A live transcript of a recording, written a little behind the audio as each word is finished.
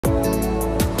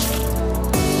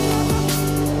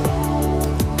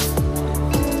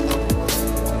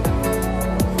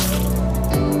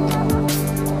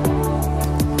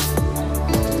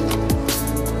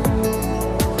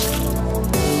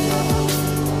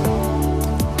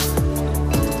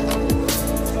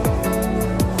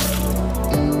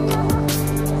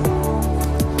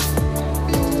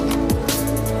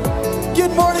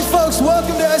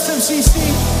SMCC.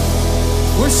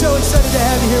 We're so excited to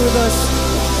have you here with us.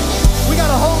 We got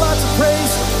a whole lot to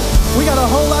praise. We got a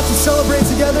whole lot to celebrate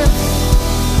together.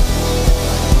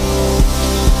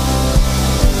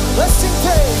 Let's sing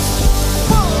praise.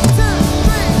 1, 2,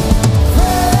 3.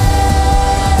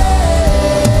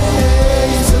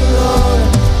 Praise the Lord,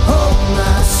 oh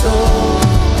my soul.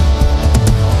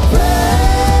 Praise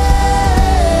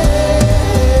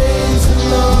the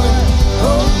Lord,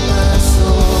 oh my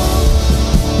soul.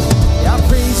 I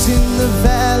praise in the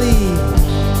valley,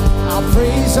 I'll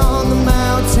praise on the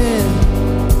mountain.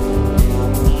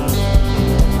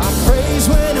 I praise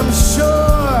when I'm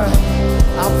sure,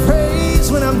 I'll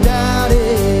praise when I'm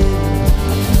doubted.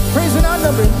 Praise when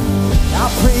outnumbered, I'll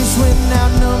praise when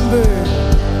outnumbered.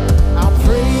 I'll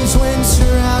praise when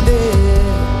surrounded.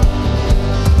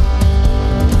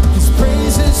 His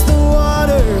praise is the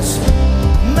waters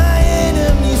my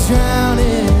enemies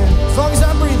drowning. As long as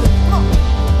I'm breathing, come on.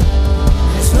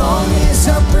 As long as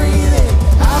I'm breathing,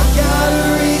 I've got a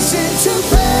reason to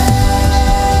praise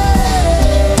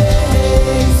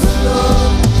the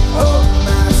Lord, oh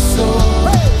my soul.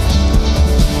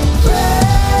 Praise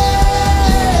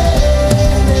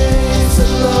the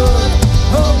Lord,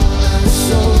 oh my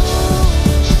soul.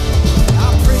 I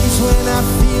praise when I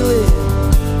feel it,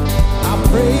 I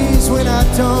praise when I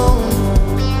don't.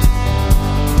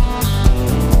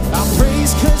 I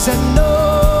praise 'cause I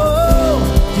know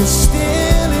you're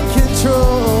still in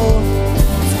control.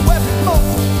 It's a weapon, come on.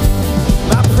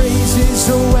 My praise is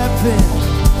a weapon,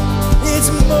 it's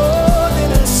more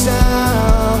than a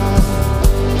sound.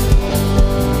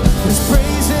 'Cause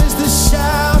praise is the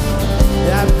shout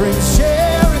that brings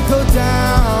Jericho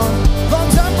down. As long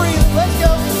as I'm breathing, let's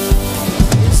go.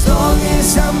 As long as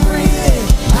I'm breathing,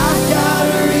 I've got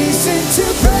a reason to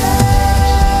praise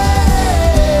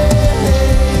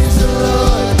the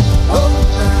Lord, oh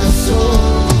my soul.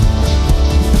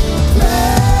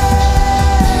 Praise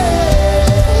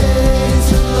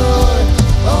the Lord,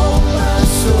 oh my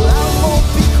soul. I won't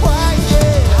be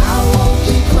quiet, I won't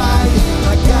be quiet.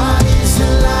 My God is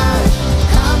alive,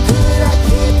 how could I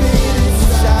keep it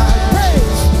inside?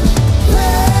 Praise,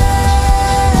 praise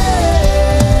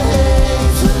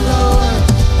the Lord,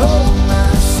 oh my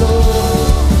soul.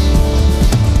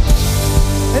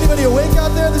 Anybody awake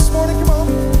out there this morning? Come on.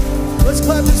 Let's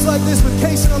clap just like this with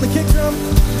Kason on the kick drum.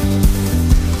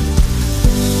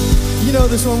 You know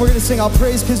this one, we're gonna sing, I'll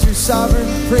praise 'cause you're sovereign,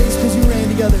 praise 'cause you reign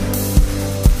together.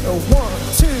 So 1,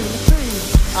 2, 3.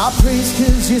 I'll praise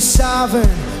 'cause you're sovereign,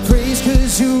 praise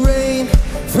 'cause you reign,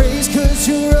 praise 'cause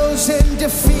you rose and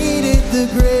defeated the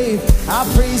grave. I'll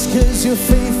praise 'cause you're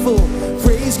faithful,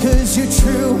 praise 'cause you're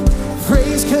true,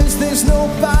 praise 'cause there's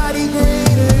nobody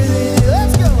greater than you.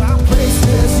 Let's go. I'll praise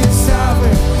 'cause you're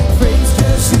sovereign, praise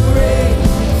 'cause you reign,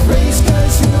 praise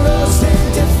 'cause you rose and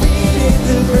defeated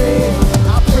the grave.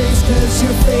 I'll praise 'cause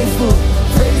you're faithful,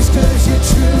 praise 'cause you're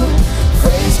true,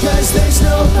 praise 'cause there's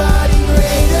nobody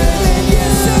greater than you.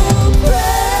 So praise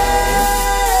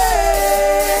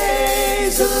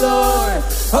the Lord,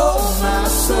 oh my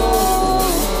soul.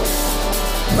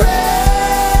 Praise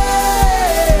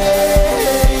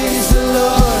the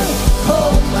Lord,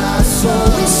 oh my soul.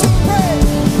 We sing praise.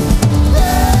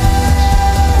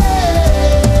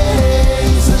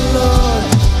 Praise the Lord,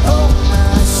 oh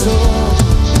my soul.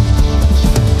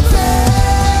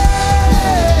 Praise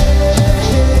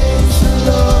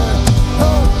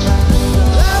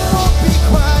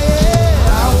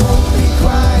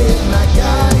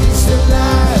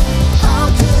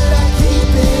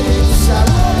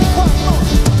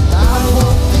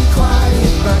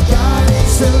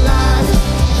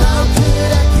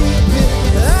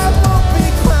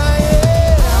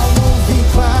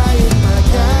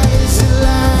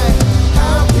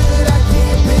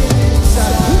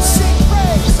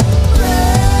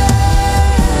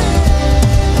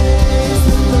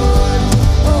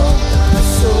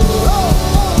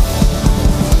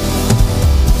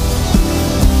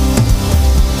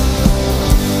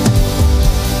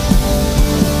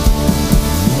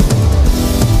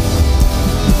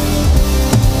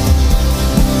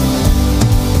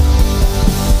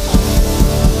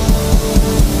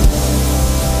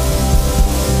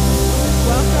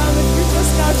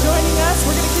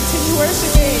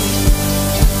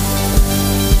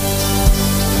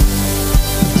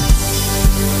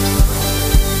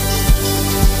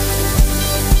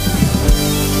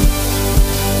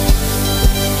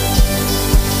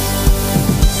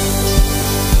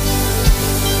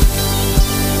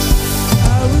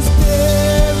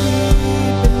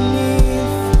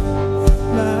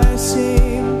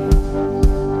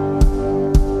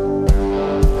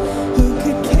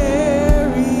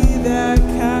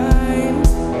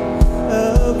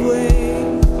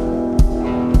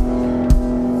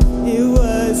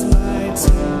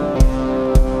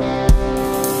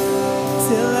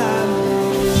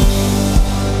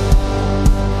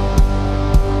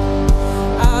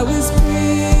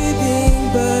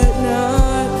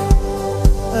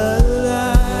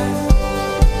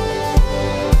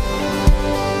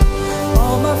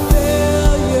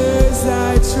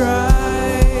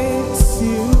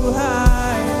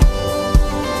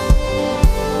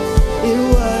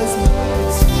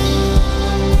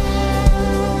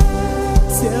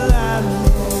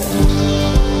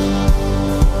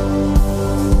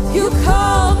You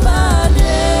called my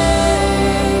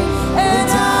name, and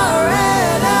I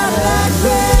ran out of that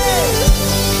grave,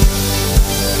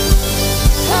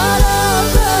 out of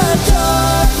the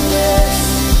darkness,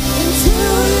 into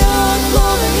your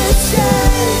glorious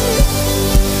day.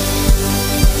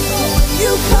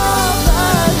 You called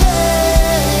my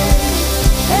name,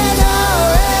 and I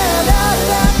ran out of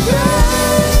that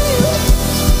grave,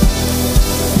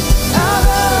 out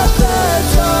of the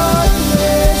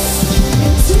darkness,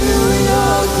 into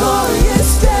your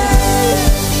glorious day.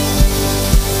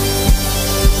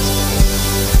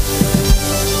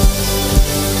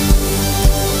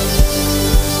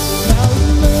 Now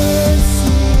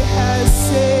mercy has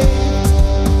saved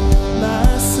my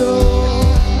soul,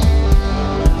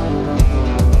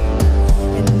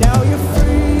 and now your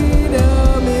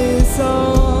freedom is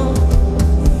all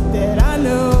that I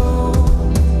know.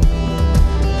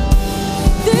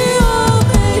 They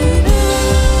only knew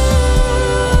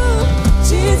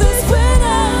Jesus when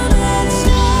I'm at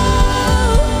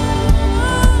show.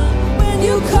 When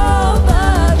you called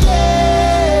my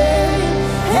name,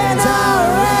 and I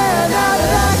ran out of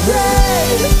that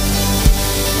grave,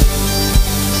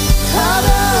 out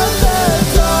of the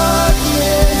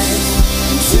darkness,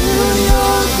 into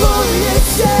your glorious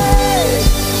day.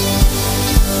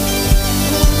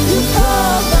 You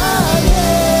called my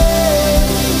name,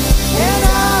 and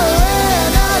I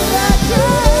ran out of that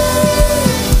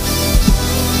grave,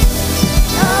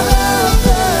 out of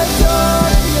the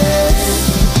darkness,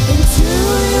 into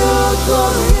your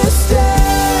glorious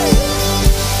day.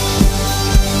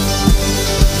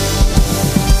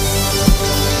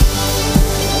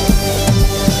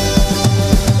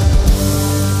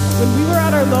 When we were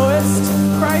at our lowest,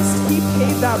 Christ, He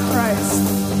paid that price.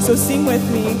 So sing with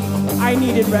me, I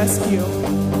needed rescue.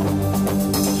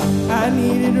 I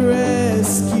needed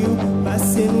rescue, my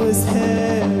sin was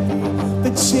heavy.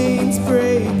 The chains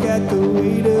break at the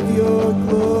weight of your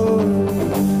glory.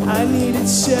 I needed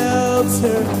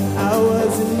shelter, I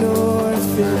was an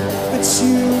orphan, but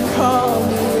you called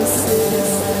me a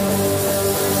citizen.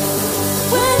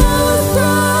 When I was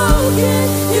broken,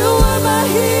 you were my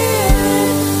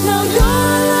healing. Now your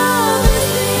love is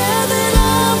the air that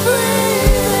I'm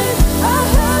breathing. I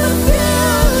have a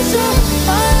future,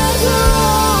 my eyes are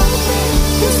open,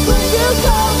 'cause when you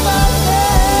called my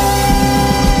name,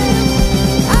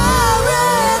 I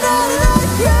ran out of that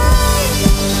grave,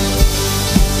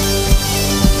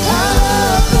 out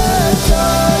of the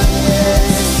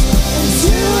darkness,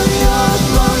 into your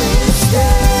glorious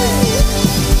day.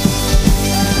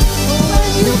 When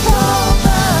you called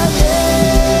my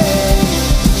name,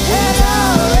 and I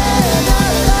ran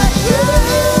out of that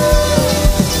grave,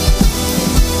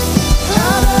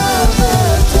 out of the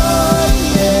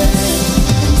darkness,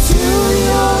 into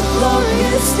your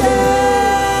glorious day.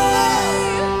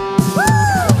 Woo!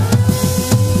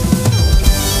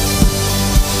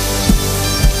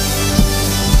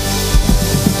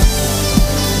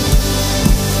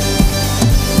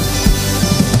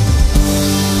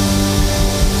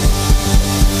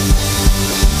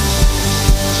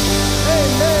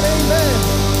 Amen, amen.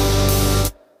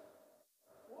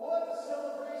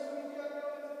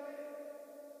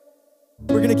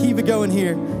 We're going to keep it going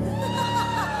here.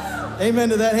 Amen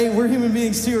to that. Hey, we're human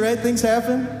beings too, right? Things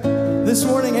happen. This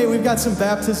morning, hey, we've got some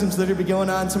baptisms that are be going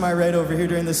on to my right over here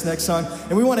during this next song.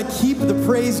 And we want to keep the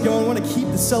praise going. We want to keep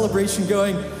the celebration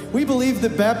going. We believe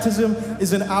that baptism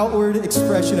is an outward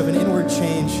expression of an inward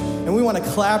change. And we want to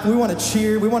clap, we want to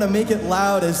cheer, we want to make it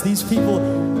loud as these people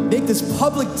make this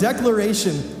public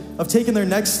declaration of taking their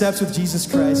next steps with Jesus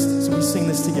Christ. So we sing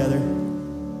this together.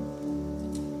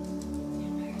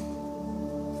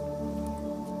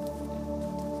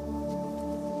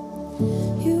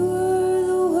 You were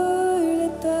the Word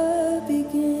at the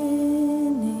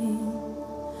beginning,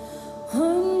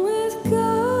 one with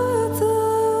God the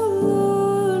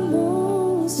Lord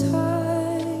Most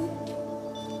High.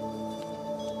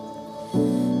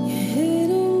 Your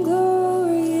hidden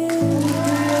glory in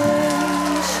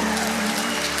creation,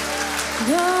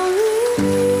 now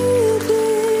revealed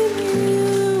in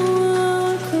you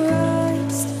are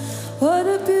Christ. What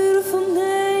a beautiful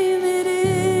name it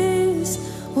is.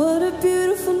 What a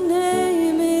beautiful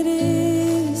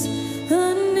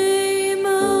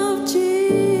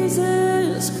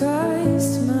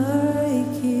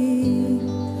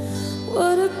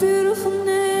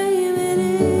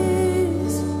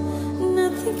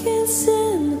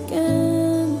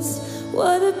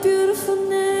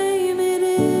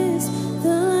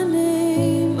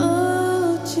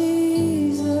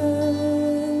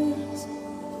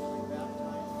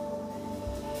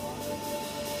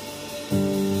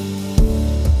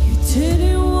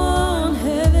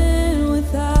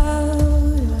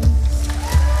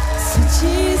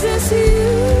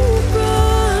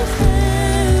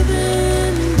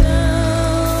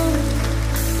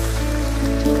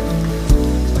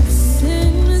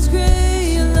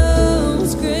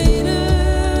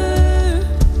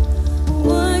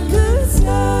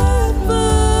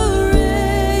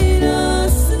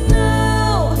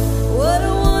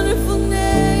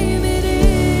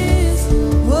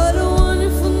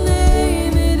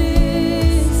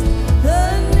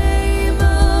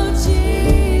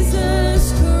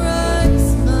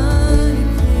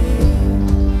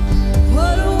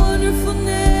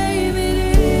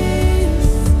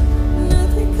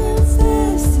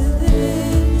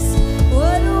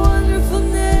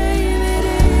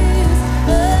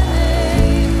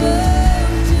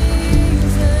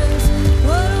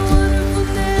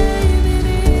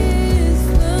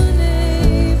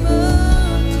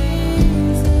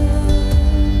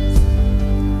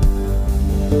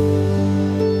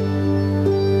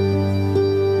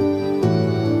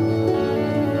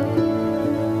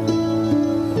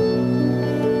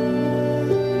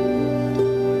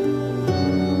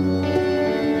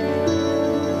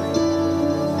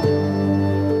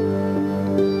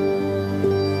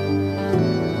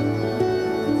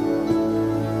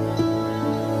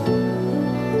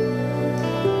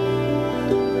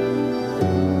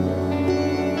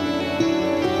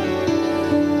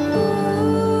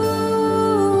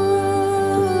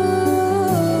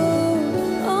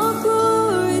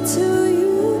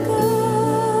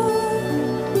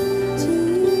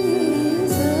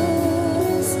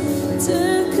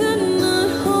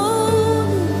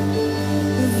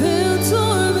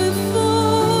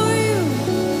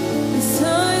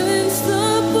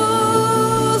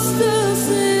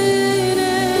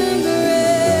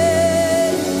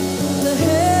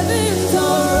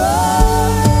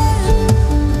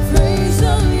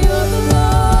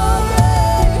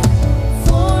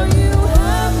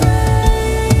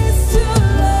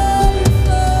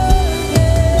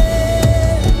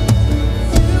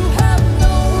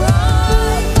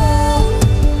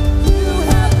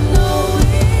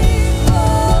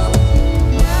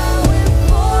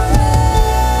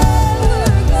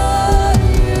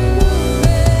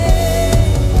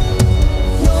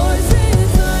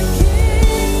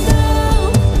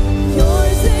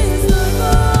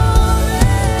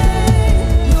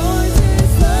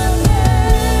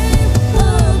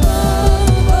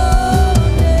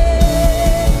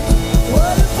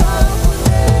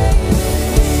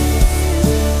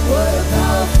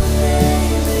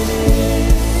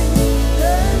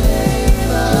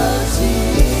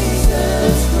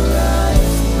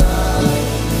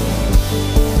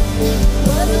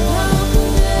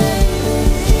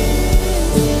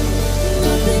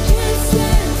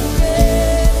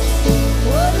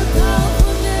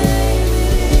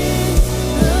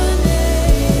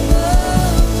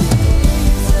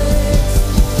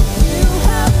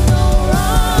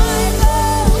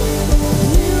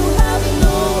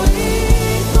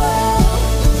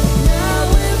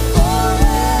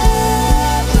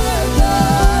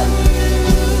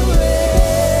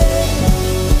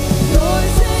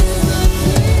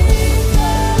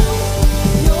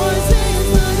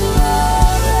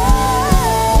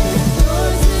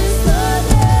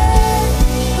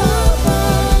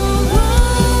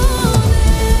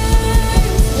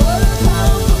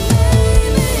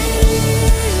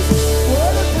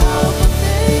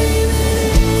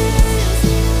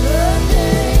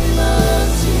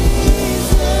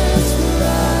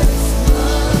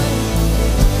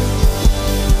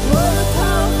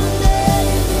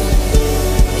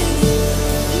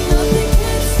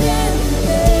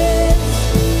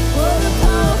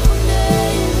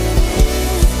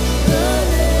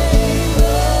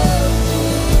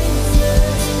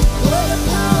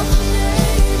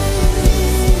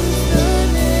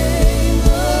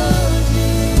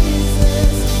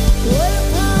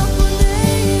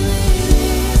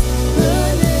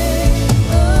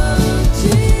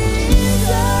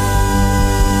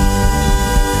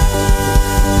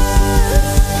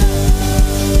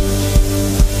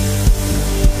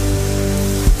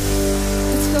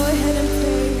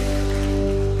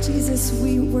Jesus,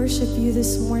 we worship you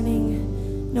this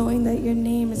morning, knowing that your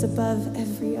name is above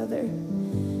every other.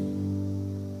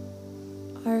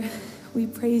 We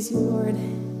praise you, Lord,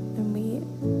 and we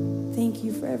thank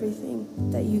you for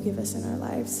everything that you give us in our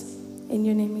lives. In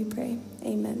your name we pray,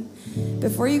 amen.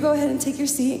 Before you go ahead and take your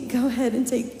seat, go ahead and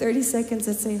take 30 seconds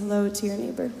and say hello to your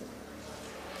neighbor.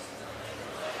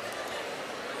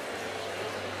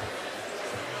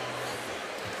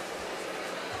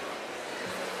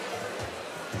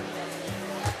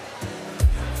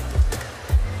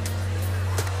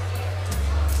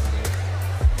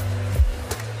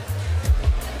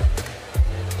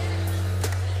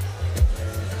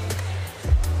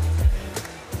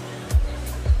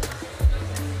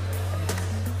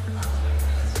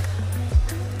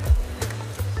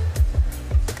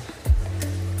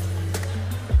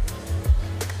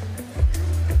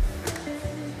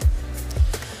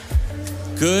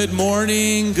 Good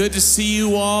morning. Good to see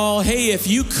you all. Hey, if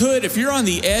you're on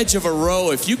the edge of a row,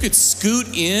 if you could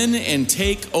scoot in and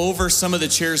take over some of the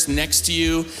chairs next to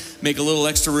you, make a little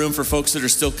extra room for folks that are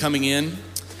still coming in,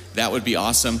 that would be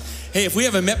awesome. Hey, if we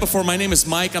haven't met before, my name is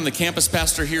Mike. I'm the campus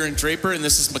pastor here in Draper, and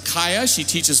this is Micaiah. She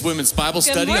teaches women's Bible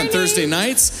study on Thursday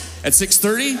nights at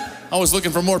 6:30. Always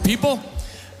looking for more people.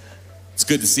 It's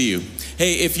good to see you.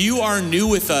 Hey, if you are new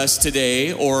with us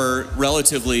today, or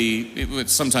relatively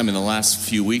sometime in the last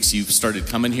few weeks you've started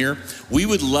coming here, we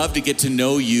would love to get to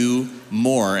know you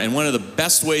more. And one of the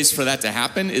best ways for that to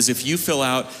happen is if you fill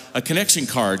out a connection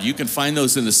card. You can find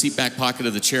those in the seat back pocket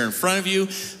of the chair in front of you.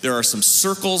 There are some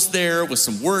circles there with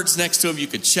some words next to them. You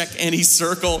can check any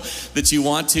circle that you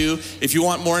want to. If you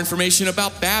want more information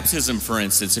about baptism, for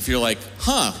instance, if you're like,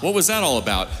 what was that all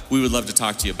about? We would love to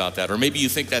talk to you about that. Or maybe you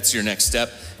think that's your next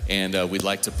step, and we'd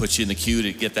like to put you in the queue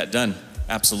to get that done.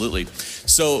 Absolutely.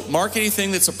 So mark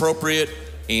anything that's appropriate,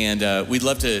 and we'd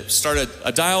love to start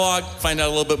a dialogue, find out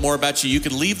a little bit more about you. You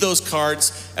can leave those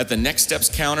cards at the Next Steps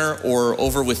counter or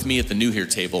over with me at the New Here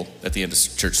table at the end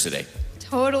of church today.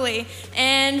 Totally.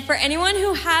 And for anyone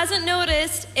who hasn't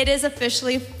noticed, it is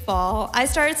officially fall. I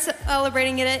started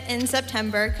celebrating it in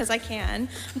September because I can,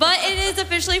 but it is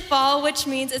officially fall, which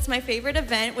means it's my favorite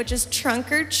event, which is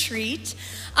Trunk or Treat.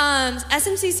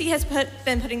 SMCC has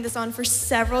been putting this on for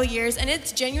several years, and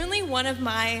it's genuinely one of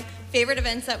my favorite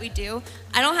events that we do.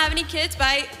 I don't have any kids, but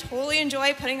I totally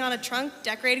enjoy putting on a trunk,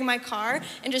 decorating my car,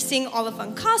 and just seeing all the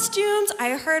fun costumes.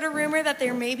 I heard a rumor that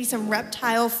there may be some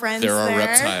reptile friends there. There are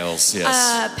reptiles,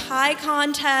 yes. Pie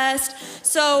contest.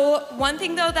 So one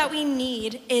thing, though, that we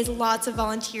need is lots of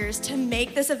volunteers to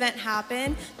make this event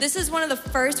happen. This is one of the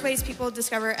first ways people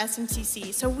discover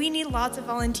SMCC. So we need lots of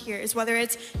volunteers, whether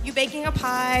it's you baking a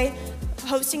pie,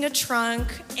 hosting a trunk,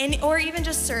 or even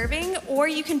just serving, or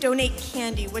you can donate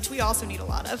candy, which we also need a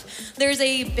lot of. There's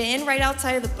a bin right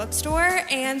outside of the bookstore,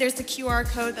 and there's the QR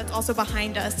code that's also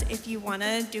behind us if you want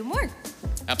to do more.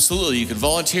 Absolutely. You can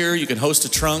volunteer, you can host a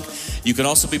trunk, you can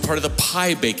also be part of the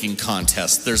pie baking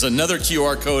contest. There's another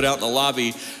QR code out in the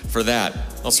lobby for that.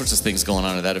 All sorts of things going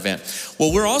on at that event.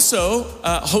 Well, we're also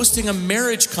hosting a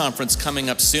marriage conference coming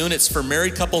up soon. It's for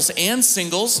married couples and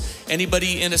singles.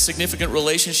 Anybody in a significant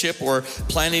relationship or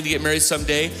planning to get married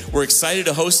someday, we're excited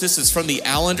to host this. It's from the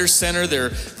Allender Center. They're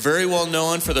very well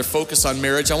known for their focus on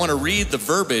marriage. I want to read the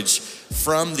verbiage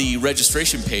from the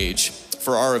registration page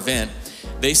for our event.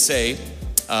 They say,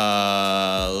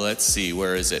 let's see,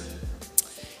 where is it?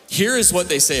 Here is what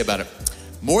they say about it.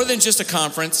 More than just a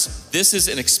conference, this is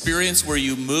an experience where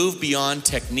you move beyond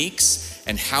techniques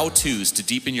and how-tos to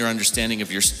deepen your understanding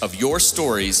of your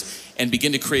stories and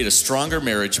begin to create a stronger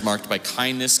marriage marked by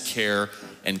kindness, care,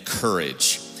 and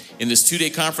courage. In this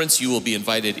 2-day conference, you will be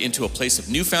invited into a place of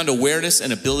newfound awareness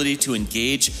and ability to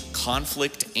engage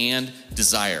conflict and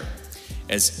desire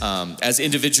as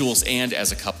individuals and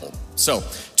as a couple. So,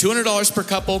 $200 per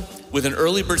couple with an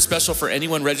early bird special for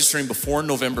anyone registering before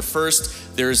November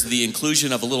 1st. There's the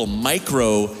inclusion of a little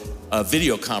micro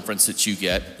video conference that you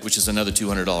get, which is another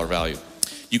 $200 value.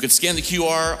 You can scan the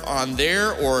QR on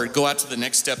there or go out to the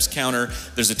Next Steps counter.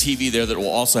 There's a TV there that will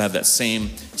also have that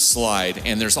same slide.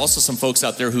 And there's also some folks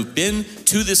out there who've been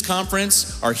to this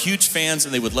conference, are huge fans,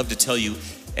 and they would love to tell you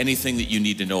anything that you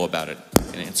need to know about it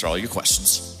and answer all your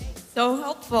questions. So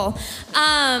helpful.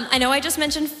 I know I just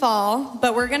mentioned fall,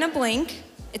 but we're going to blink.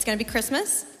 It's going to be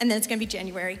Christmas, and then it's going to be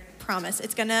January. promise.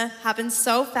 It's gonna happen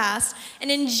so fast.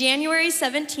 And in January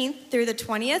 17th through the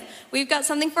 20th, we've got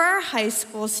something for our high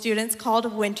school students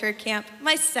called Winter Camp.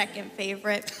 My second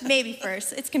favorite, maybe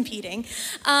first, it's competing.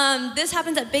 This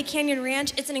happens at Big Canyon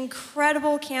Ranch. It's an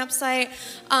incredible campsite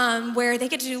where they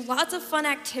get to do lots of fun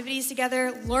activities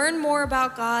together, learn more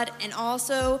about God, and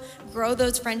also grow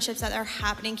those friendships that are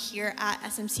happening here at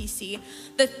SMCC.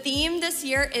 The theme this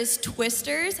year is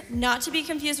Twisters, not to be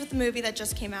confused with the movie that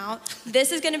just came out.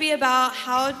 This is going to be about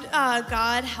how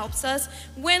God helps us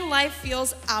when life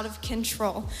feels out of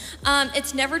control.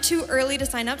 It's never too early to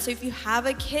sign up, so if you have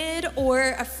a kid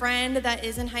or a friend that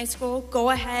is in high school, go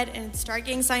ahead and start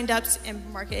getting signed up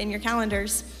and mark it in your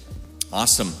calendars.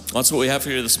 Awesome. Well, that's what we have for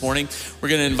you this morning. We're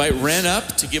going to invite Ren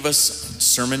up to give us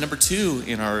sermon number 2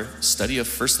 in our study of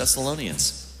 1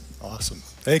 Thessalonians. Awesome.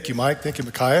 Thank you, Mike. Thank you,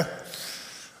 Micaiah.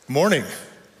 Morning.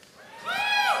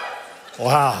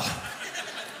 Wow.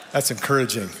 That's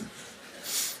encouraging.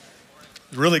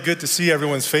 Really good to see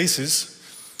everyone's faces.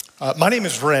 My name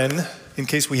is Ren, in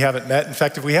case we haven't met. In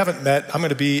fact, if we haven't met, I'm going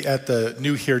to be at the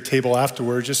New Here table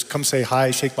afterward. Just come say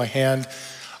hi, shake my hand.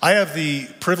 I have the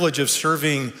privilege of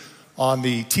serving on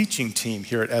the teaching team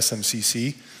here at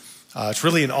SMCC. It's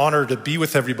really an honor to be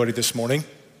with everybody this morning.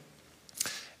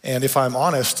 And if I'm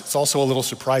honest, it's also a little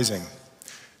surprising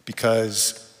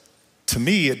because to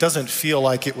me, it doesn't feel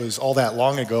like it was all that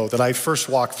long ago that I first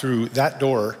walked through that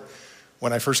door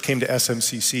when I first came to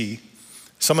SMCC.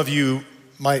 Some of you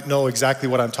might know exactly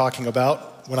what I'm talking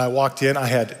about. When I walked in, I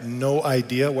had no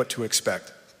idea what to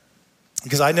expect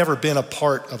because I'd never been a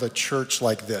part of a church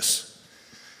like this.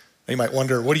 You might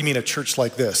wonder, what do you mean a church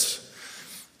like this?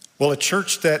 Well, a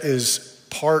church that is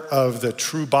part of the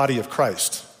true body of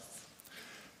Christ.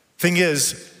 Thing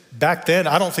is, back then,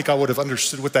 I don't think I would have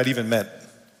understood what that even meant.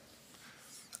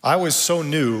 I was so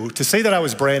new. To say that I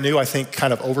was brand new, I think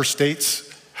kind of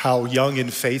overstates how young in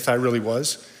faith I really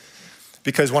was.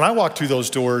 Because when I walked through those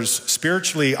doors,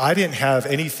 spiritually, I didn't have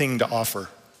anything to offer.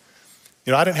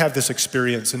 You know, I didn't have this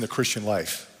experience in the Christian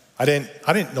life. I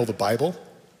didn't know the Bible.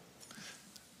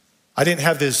 I didn't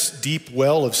have this deep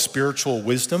well of spiritual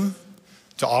wisdom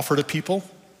to offer to people.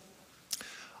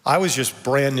 I was just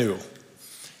brand new.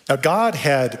 Now, God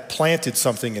had planted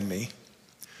something in me,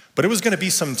 but it was going to be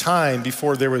some time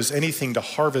before there was anything to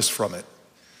harvest from it.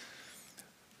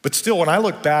 But still, when I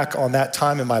look back on that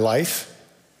time in my life,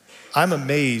 I'm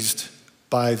amazed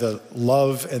by the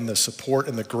love and the support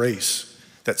and the grace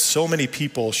that so many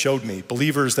people showed me,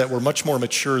 believers that were much more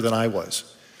mature than I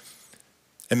was.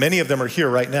 And many of them are here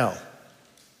right now.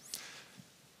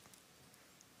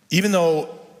 Even though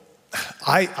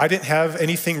I didn't have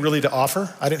anything really to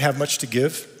offer, I didn't have much to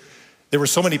give, there were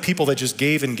so many people that just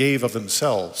gave and gave of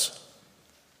themselves,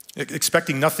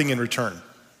 expecting nothing in return.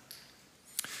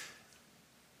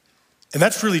 And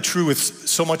that's really true with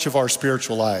so much of our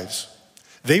spiritual lives.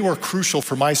 They were crucial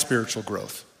for my spiritual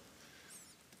growth.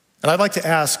 And I'd like to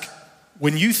ask,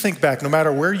 when you think back, no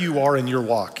matter where you are in your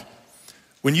walk,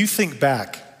 when you think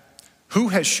back, who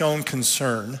has shown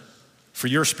concern for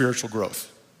your spiritual growth?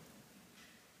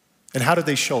 And how did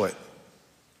they show it?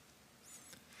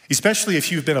 Especially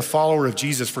if you've been a follower of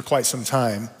Jesus for quite some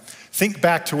time, think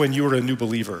back to when you were a new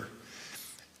believer.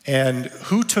 And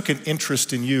who took an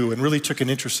interest in you and really took an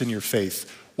interest in your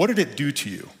faith? What did it do to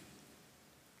you?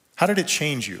 How did it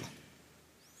change you?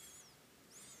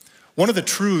 One of the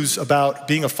truths about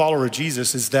being a follower of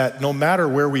Jesus is that no matter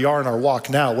where we are in our walk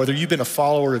now, whether you've been a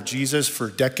follower of Jesus for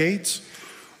decades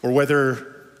or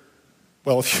whether,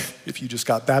 well, if you just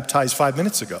got baptized 5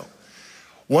 minutes ago,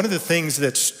 one of the things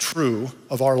that's true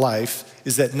of our life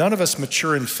is that none of us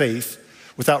mature in faith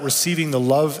without receiving the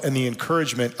love and the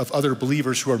encouragement of other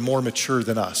believers who are more mature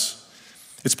than us.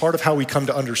 It's part of how we come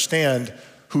to understand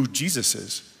who Jesus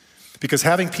is. Because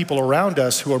having people around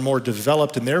us who are more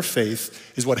developed in their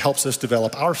faith is what helps us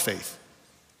develop our faith.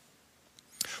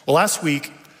 Well, last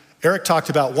week, Eric talked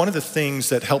about one of the things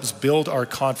that helps build our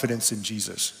confidence in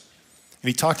Jesus. And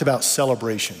he talked about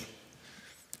celebration.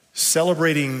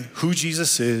 Celebrating who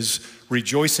Jesus is,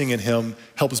 rejoicing in him,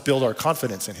 helps build our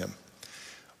confidence in him.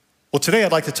 Well, today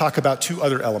I'd like to talk about two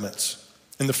other elements.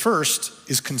 And the first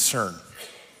is concern.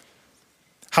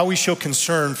 How we show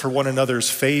concern for one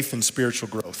another's faith and spiritual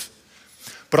growth.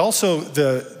 But also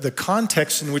the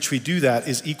context in which we do that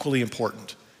is equally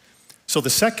important. So the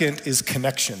second is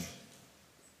connection.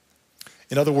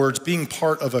 In other words, being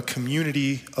part of a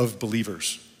community of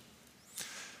believers.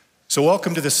 So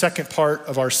welcome to the second part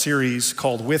of our series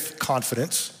called With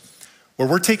Confidence, where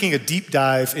we're taking a deep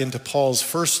dive into Paul's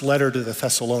first letter to the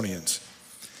Thessalonians.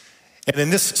 And in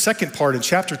this second part, in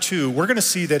chapter 2, we're going to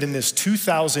see that in this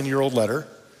 2,000-year-old letter,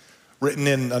 written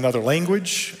in another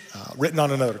language, written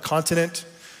on another continent,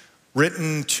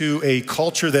 written to a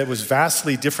culture that was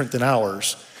vastly different than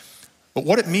ours. But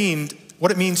what it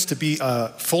means to be a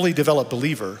fully developed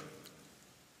believer,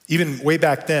 even way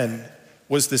back then,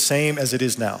 was the same as it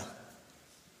is now.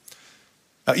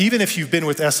 Even if you've been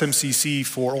with SMCC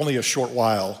for only a short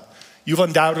while, you've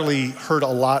undoubtedly heard a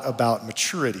lot about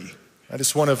maturity. That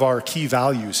is one of our key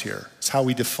values here. It's how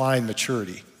we define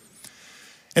maturity.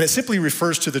 And it simply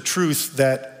refers to the truth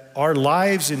that our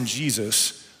lives in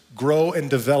Jesus grow and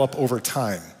develop over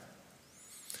time.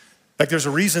 Like there's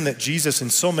a reason that Jesus in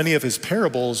so many of his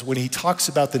parables, when he talks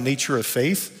about the nature of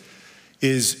faith,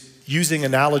 is using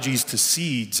analogies to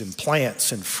seeds and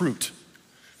plants and fruit.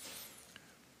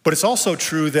 But it's also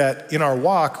true that in our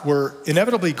walk, we're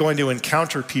inevitably going to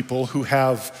encounter people who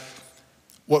have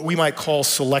what we might call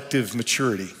selective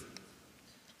maturity.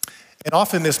 And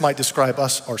often this might describe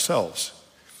us ourselves,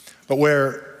 but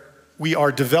where we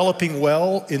are developing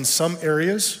well in some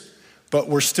areas, but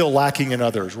we're still lacking in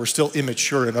others. We're still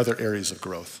immature in other areas of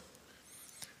growth.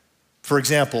 For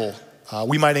example,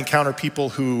 we might encounter people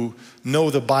who know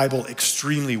the Bible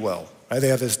extremely well. Right? They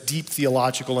have this deep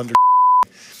theological understanding,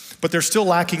 but they're still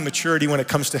lacking maturity when it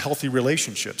comes to healthy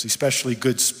relationships, especially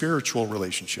good spiritual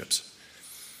relationships.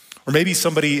 Or maybe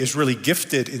somebody is really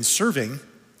gifted in serving,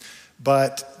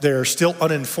 but they're still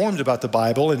uninformed about the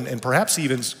Bible and perhaps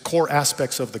even core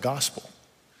aspects of the gospel.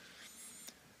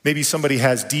 Maybe somebody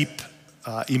has deep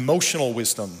emotional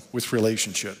wisdom with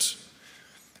relationships,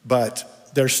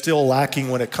 but they're still lacking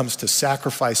when it comes to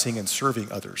sacrificing and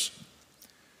serving others.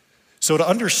 So to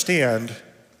understand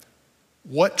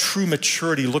what true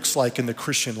maturity looks like in the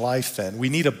Christian life, then, we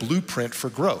need a blueprint for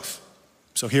growth.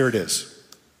 So here it is.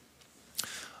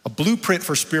 A blueprint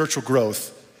for spiritual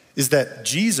growth is that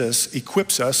Jesus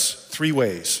equips us three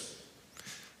ways: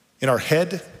 in our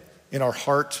head, in our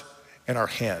heart, and our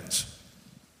hands.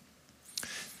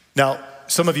 Now,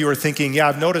 some of you are thinking, yeah,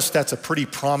 I've noticed that's a pretty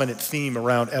prominent theme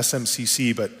around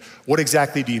SMCC, but what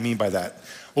exactly do you mean by that?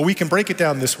 Well, we can break it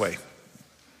down this way.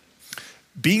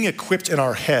 Being equipped in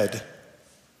our head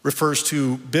refers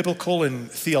to biblical and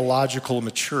theological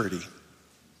maturity.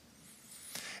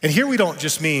 And here we don't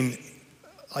just mean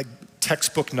like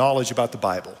textbook knowledge about the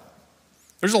Bible.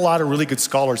 There's a lot of really good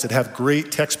scholars that have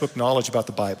great textbook knowledge about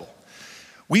the Bible.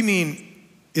 We mean,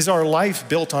 is our life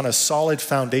built on a solid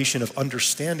foundation of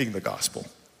understanding the gospel?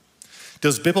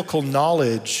 Does biblical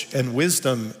knowledge and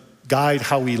wisdom guide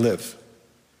how we live?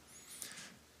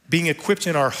 Being equipped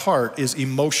in our heart is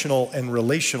emotional and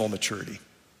relational maturity.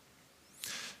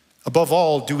 Above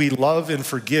all, do we love and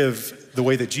forgive the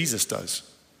way that Jesus does?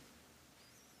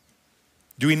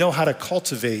 Do we know how to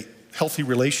cultivate healthy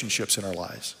relationships in our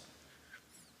lives?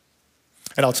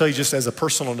 And I'll tell you just as a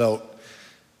personal note,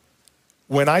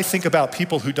 when I think about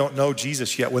people who don't know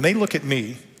Jesus yet, when they look at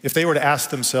me, if they were to ask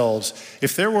themselves,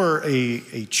 if there were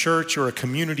a church or a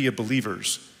community of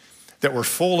believers that were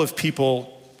full of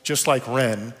people just like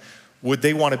Ren, would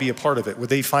they want to be a part of it? Would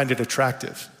they find it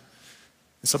attractive?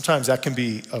 And sometimes that can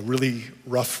be a really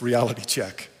rough reality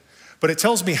check. But it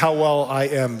tells me how well I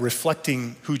am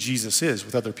reflecting who Jesus is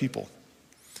with other people.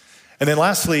 And then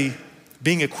lastly,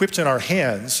 being equipped in our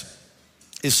hands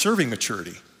is serving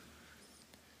maturity.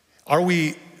 Are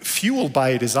we fueled by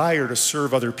a desire to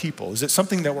serve other people? Is it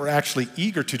something that we're actually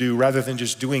eager to do rather than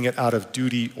just doing it out of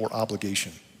duty or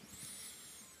obligation?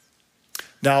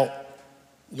 Now,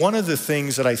 one of the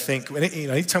things that I think,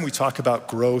 anytime we talk about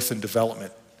growth and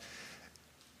development,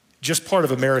 just part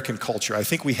of American culture, I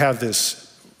think we have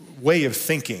this way of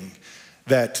thinking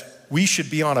that we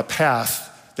should be on a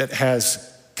path that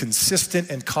has consistent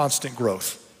and constant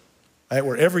growth, right?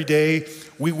 Where every day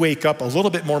we wake up a little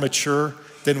bit more mature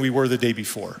than we were the day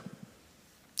before.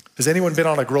 Has anyone been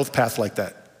on a growth path like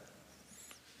that?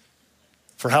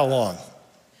 For how long?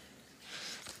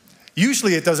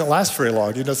 Usually it doesn't last very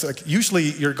long. It's like usually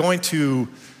you're going to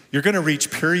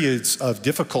reach periods of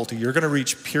difficulty. You're going to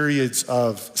reach periods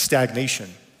of stagnation.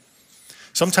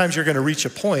 Sometimes you're going to reach a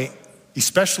point,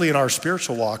 especially in our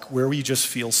spiritual walk, where we just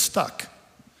feel stuck.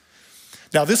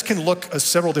 Now, this can look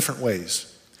several different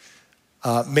ways.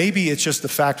 Maybe it's just the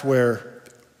fact where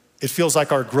it feels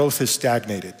like our growth has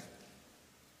stagnated.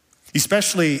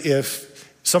 Especially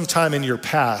if sometime in your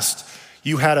past,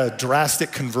 you had a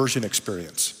drastic conversion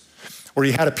experience, or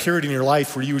you had a period in your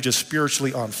life where you were just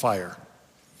spiritually on fire.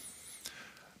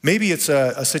 Maybe it's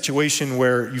a situation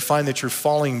where you find that you're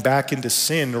falling back into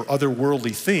sin or other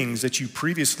worldly things that you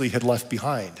previously had left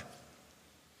behind.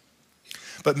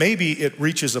 But maybe it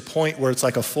reaches a point where it's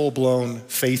like a full-blown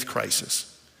faith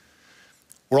crisis,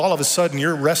 where all of a sudden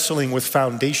you're wrestling with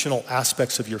foundational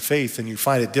aspects of your faith and you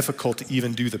find it difficult to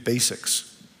even do the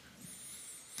basics.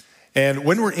 And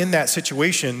when we're in that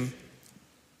situation,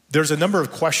 there's a number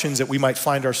of questions that we might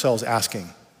find ourselves asking.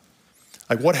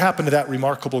 Like, what happened to that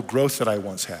remarkable growth that I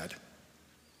once had?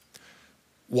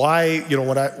 Why,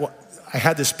 when I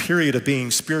had this period of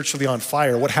being spiritually on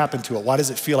fire, what happened to it? Why does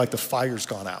it feel like the fire's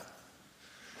gone out?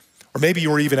 Or maybe you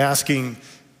were even asking,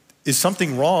 is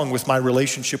something wrong with my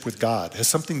relationship with God? Has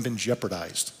something been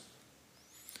jeopardized?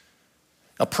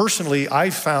 Now, personally,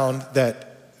 I've found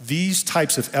that these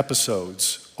types of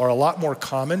episodes are a lot more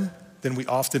common than we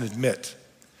often admit,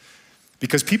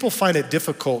 because people find it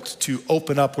difficult to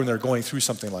open up when they're going through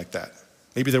something like that.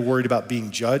 Maybe they're worried about being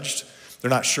judged.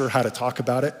 They're not sure how to talk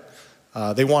about it.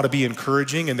 They want to be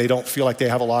encouraging, and they don't feel like they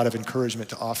have a lot of encouragement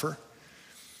to offer.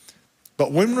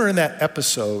 But when we're in that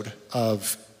episode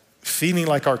of feeling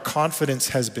like our confidence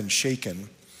has been shaken,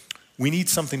 we need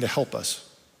something to help us.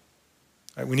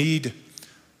 Right?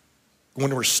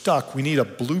 When we're stuck, we need a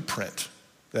blueprint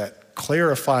that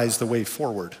clarifies the way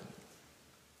forward.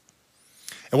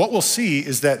 And what we'll see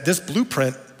is that this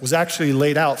blueprint was actually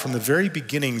laid out from the very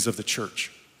beginnings of the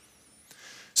church.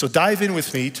 So dive in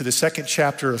with me to the second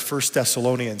chapter of 1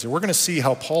 Thessalonians, and we're going to see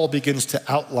how Paul begins to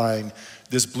outline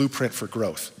this blueprint for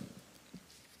growth.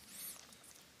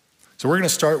 So we're going to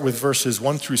start with verses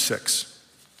 1 through 6.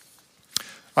 All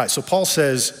right, so Paul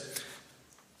says,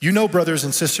 "You know, brothers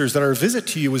and sisters, that our visit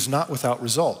to you was not without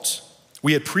results.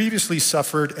 We had previously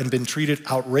suffered and been treated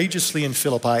outrageously in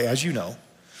Philippi, as you know.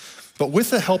 But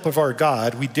with the help of our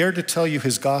God, we dared to tell you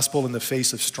his gospel in the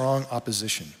face of strong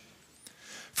opposition.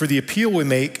 For the appeal we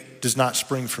make does not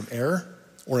spring from error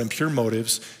or impure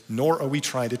motives, nor are we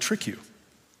trying to trick you.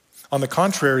 On the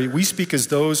contrary, we speak as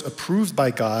those approved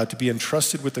by God to be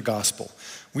entrusted with the gospel.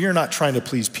 We are not trying to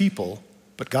please people,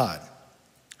 but God,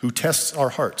 who tests our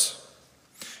hearts.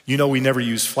 You know we never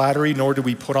use flattery, nor do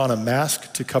we put on a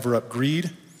mask to cover up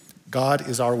greed. God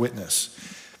is our witness.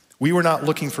 We were not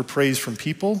looking for praise from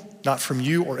people, not from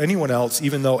you or anyone else,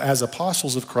 even though as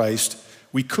apostles of Christ,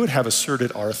 we could have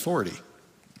asserted our authority."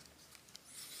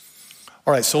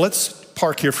 All right, so let's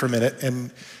park here for a minute.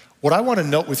 And what I want to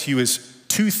note with you is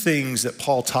two things that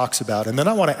Paul talks about. And then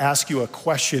I want to ask you a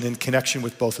question in connection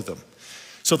with both of them.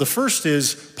 So the first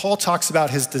is, Paul talks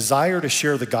about his desire to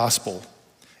share the gospel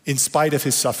in spite of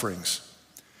his sufferings.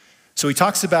 So he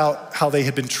talks about how they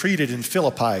had been treated in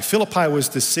Philippi. Philippi was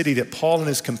the city that Paul and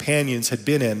his companions had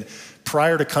been in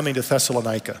prior to coming to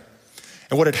Thessalonica.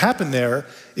 And what had happened there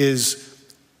is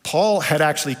Paul had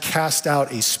actually cast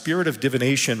out a spirit of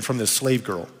divination from this slave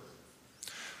girl.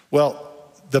 Well,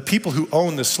 the people who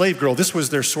owned the slave girl, this was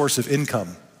their source of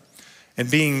income. And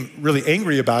being really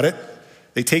angry about it,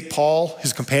 they take Paul,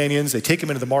 his companions, they take him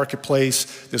into the marketplace.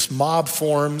 This mob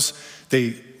forms.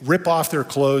 They rip off their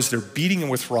clothes. They're beating them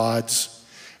with rods.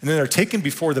 And then they're taken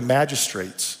before the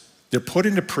magistrates. They're put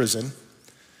into prison.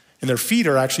 And their feet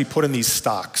are actually put in these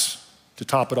stocks to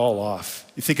top it all off.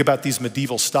 You think about these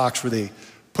medieval stocks where they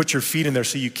put your feet in there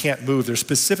so you can't move. They're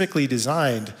specifically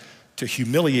designed to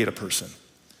humiliate a person.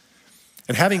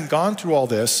 And having gone through all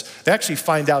this, they actually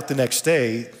find out the next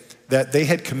day that they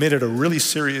had committed a really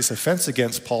serious offense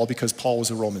against Paul because Paul was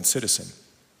a Roman citizen.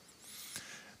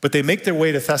 But they make their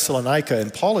way to Thessalonica,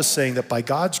 and Paul is saying that by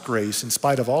God's grace, in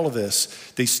spite of all of this,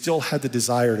 they still had the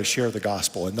desire to share the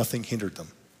gospel, and nothing hindered them.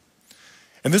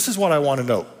 And this is what I want to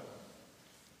note.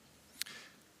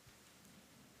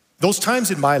 Those times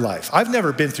in my life, I've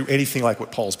never been through anything like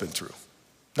what Paul's been through,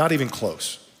 not even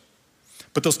close.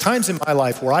 But those times in my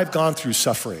life where I've gone through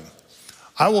suffering,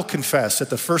 I will confess that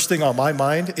the first thing on my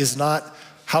mind is not,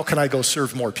 how can I go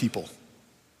serve more people?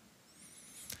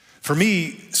 For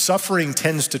me, suffering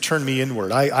tends to turn me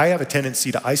inward. I have a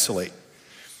tendency to isolate.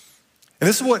 And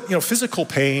this is what, physical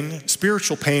pain,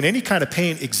 spiritual pain, any kind of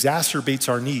pain exacerbates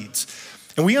our needs.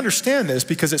 And we understand this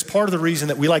because it's part of the reason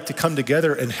that we like to come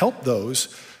together and help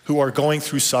those who are going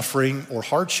through suffering or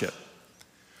hardship.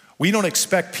 We don't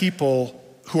expect people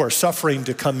who are suffering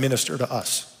to come minister to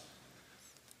us.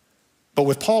 But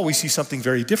with Paul, we see something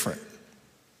very different.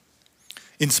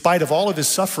 In spite of all of his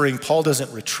suffering, Paul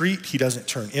doesn't retreat. He doesn't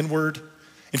turn inward.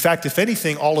 In fact, if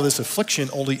anything, all of this affliction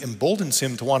only emboldens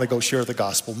him to want to go share the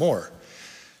gospel more.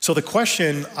 So the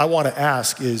question I want to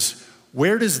ask is,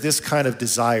 where does this kind of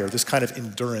desire, this kind of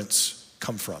endurance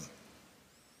come from?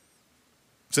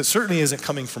 So it certainly isn't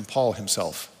coming from Paul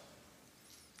himself.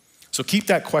 So keep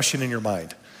that question in your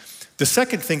mind. The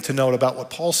second thing to note about what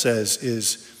Paul says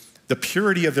is the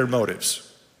purity of their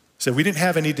motives. So we didn't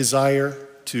have any desire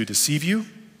to deceive you.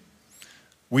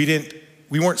 We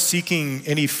weren't seeking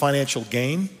any financial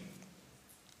gain.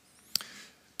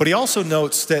 But he also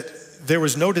notes that there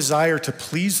was no desire to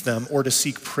please them or to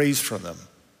seek praise from them.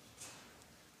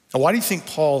 Now, why do you think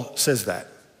Paul says that?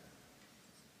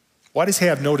 Why does he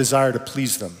have no desire to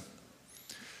please them?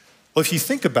 Well, if you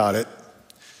think about it,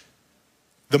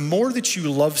 the more that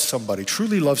you love somebody,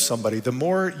 truly love somebody, the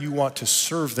more you want to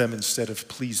serve them instead of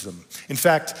please them. In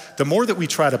fact, the more that we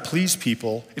try to please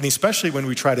people, and especially when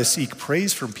we try to seek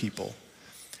praise from people,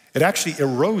 it actually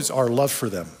erodes our love for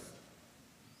them.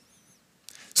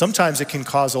 Sometimes it can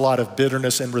cause a lot of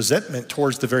bitterness and resentment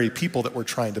towards the very people that we're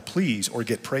trying to please or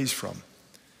get praise from.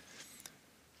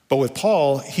 But with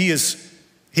Paul, he has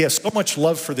so much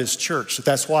love for this church that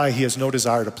that's why he has no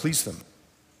desire to please them.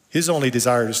 His only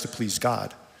desire is to please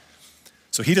God.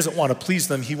 So he doesn't want to please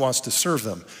them, he wants to serve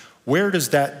them. Where does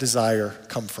that desire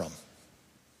come from?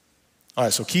 All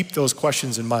right, so keep those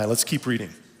questions in mind. Let's keep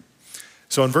reading.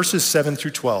 So in verses 7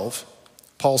 through 12,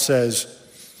 Paul says,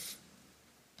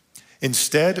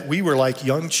 "Instead, we were like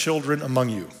young children among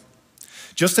you.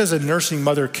 Just as a nursing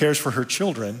mother cares for her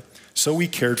children, so we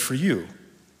cared for you.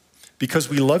 Because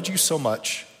we loved you so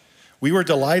much, we were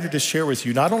delighted to share with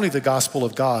you not only the gospel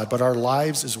of God, but our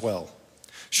lives as well.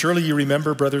 Surely you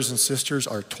remember, brothers and sisters,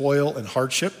 our toil and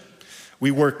hardship.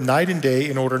 We worked night and day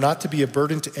in order not to be a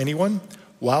burden to anyone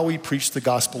while we preached the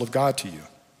gospel of God to you.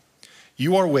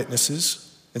 You are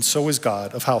witnesses, and so is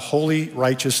God, of how holy,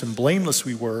 righteous, and blameless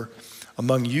we were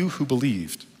among you who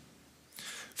believed.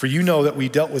 For you know that we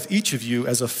dealt with each of you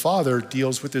as a father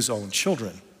deals with his own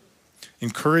children,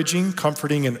 encouraging,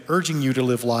 comforting, and urging you to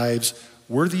live lives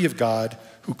worthy of God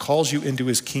who calls you into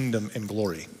his kingdom and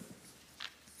glory."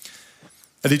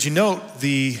 Now, did you note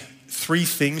the three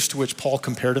things to which Paul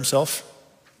compared himself?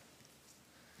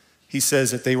 He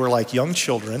says that they were like young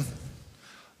children,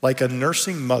 like a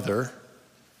nursing mother,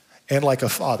 and like a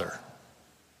father.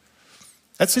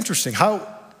 That's interesting.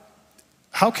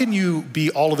 How can you be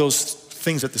all of those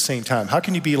things at the same time? How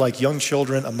can you be like young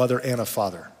children, a mother, and a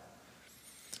father?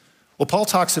 Well, Paul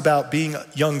talks about being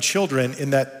young children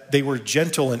in that they were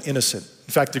gentle and innocent.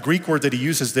 In fact, the Greek word that he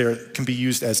uses there can be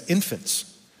used as infants.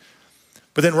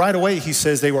 But then right away, he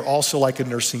says they were also like a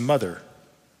nursing mother.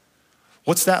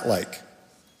 What's that like?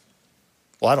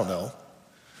 Well, I don't know.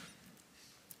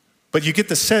 But you get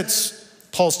the sense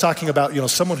Paul's talking about,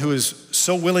 someone who is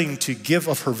so willing to give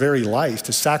of her very life,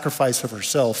 to sacrifice of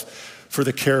herself for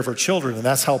the care of her children. And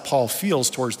that's how Paul feels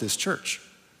towards this church.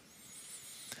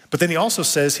 But then he also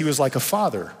says he was like a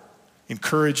father,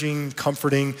 encouraging,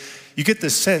 comforting. You get the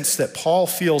sense that Paul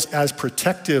feels as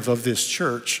protective of this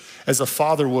church as a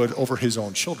father would over his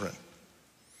own children.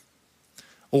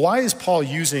 Well, why is Paul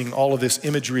using all of this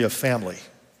imagery of family?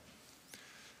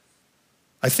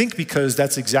 I think because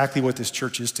that's exactly what this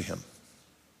church is to him.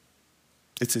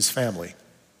 It's his family.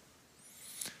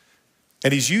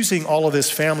 And he's using all of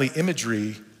this family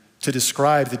imagery to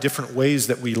describe the different ways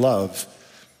that we love.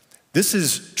 This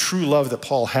is true love that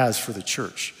Paul has for the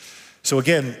church. So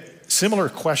again, similar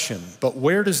question, but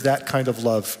where does that kind of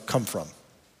love come from?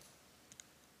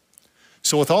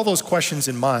 So with all those questions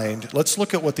in mind, let's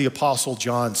look at what the Apostle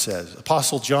John says.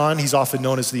 Apostle John, he's often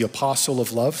known as the Apostle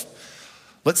of Love.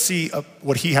 Let's see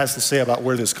what he has to say about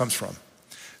where this comes from.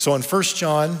 So in 1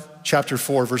 John chapter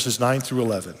 4, verses 9 through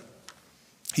 11,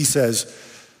 he says,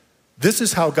 "This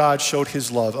is how God showed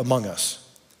his love among us.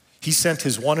 He sent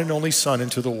his one and only Son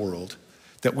into the world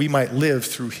that we might live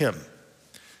through him.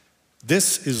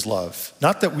 This is love,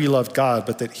 not that we loved God,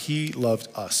 but that he loved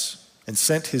us and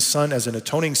sent his Son as an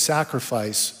atoning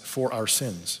sacrifice for our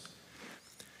sins.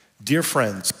 Dear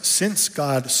friends, since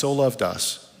God so loved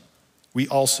us, we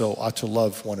also ought to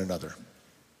love one another."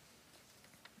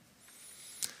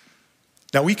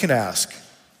 Now we can ask,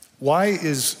 why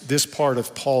is this part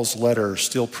of Paul's letter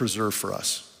still preserved for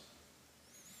us?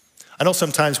 I know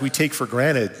sometimes we take for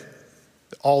granted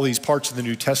all these parts of the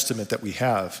New Testament that we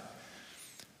have.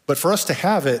 But for us to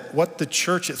have it, what the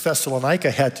church at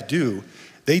Thessalonica had to do,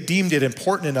 they deemed it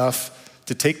important enough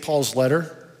to take Paul's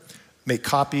letter, make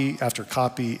copy after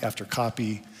copy after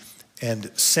copy,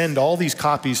 and send all these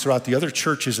copies throughout the other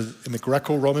churches in the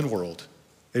Greco-Roman world.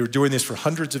 They were doing this for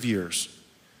hundreds of years.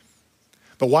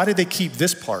 But why did they keep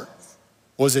this part?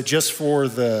 Was it just for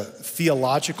the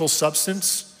theological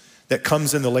substance that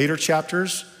comes in the later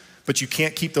chapters, but you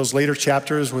can't keep those later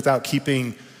chapters without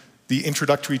keeping the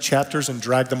introductory chapters and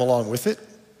drag them along with it?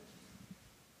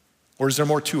 Or is there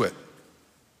more to it?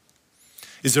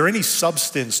 Is there any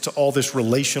substance to all this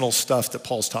relational stuff that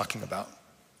Paul's talking about?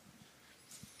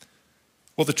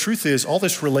 Well, the truth is, all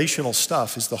this relational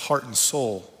stuff is the heart and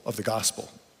soul of the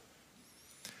gospel.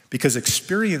 Because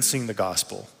experiencing the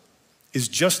gospel is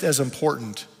just as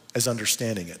important as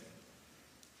understanding it.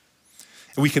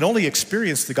 And we can only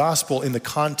experience the gospel in the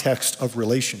context of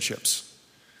relationships.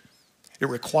 It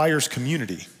requires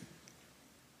community.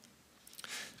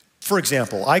 For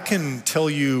example, I can tell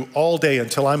you all day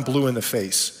until I'm blue in the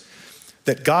face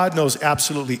that God knows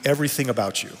absolutely everything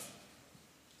about you.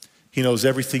 He knows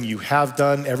everything you have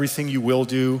done, everything you will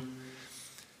do.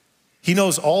 He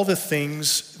knows all the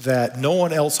things that no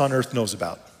one else on earth knows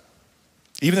about.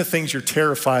 Even the things you're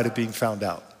terrified of being found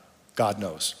out, God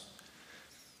knows.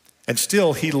 And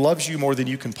still, he loves you more than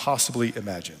you can possibly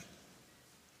imagine.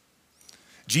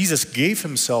 Jesus gave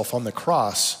himself on the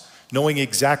cross knowing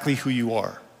exactly who you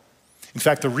are. In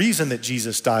fact, the reason that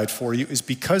Jesus died for you is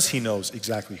because he knows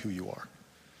exactly who you are.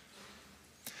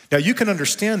 Now, you can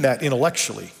understand that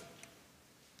intellectually,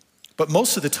 but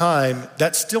most of the time,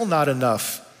 that's still not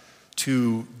enough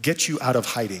to get you out of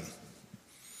hiding,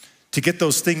 to get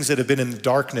those things that have been in the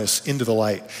darkness into the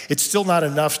light. It's still not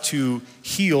enough to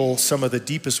heal some of the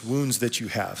deepest wounds that you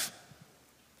have.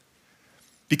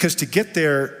 Because to get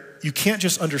there, you can't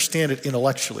just understand it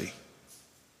intellectually.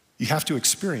 You have to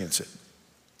experience it.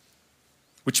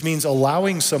 Which means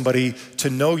allowing somebody to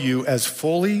know you as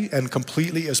fully and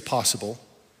completely as possible,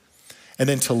 and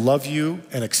then to love you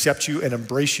and accept you and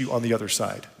embrace you on the other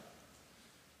side.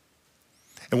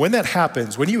 And when that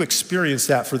happens, when you experience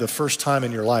that for the first time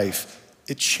in your life,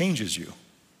 it changes you.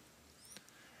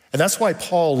 And that's why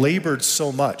Paul labored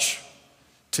so much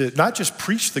to not just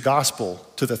preach the gospel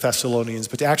to the Thessalonians,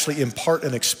 but to actually impart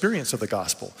an experience of the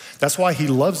gospel. That's why he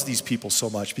loves these people so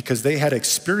much, because they had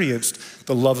experienced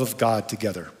the love of God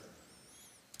together.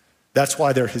 That's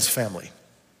why they're his family.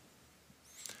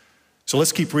 So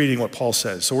let's keep reading what Paul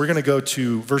says. So we're going to go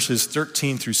to verses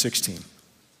 13 through 16.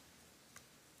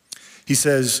 He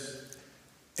says,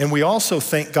 "And we also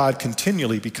thank God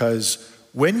continually because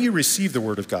when you received the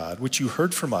word of God, which you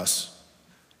heard from us,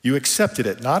 you accepted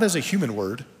it, not as a human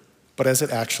word, but as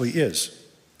it actually is,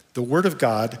 the word of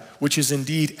God, which is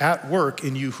indeed at work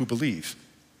in you who believe.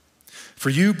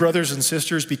 For you, brothers and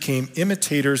sisters, became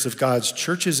imitators of God's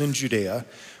churches in Judea,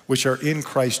 which are in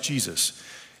Christ Jesus.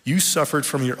 You suffered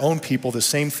from your own people the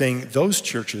same thing those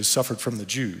churches suffered from the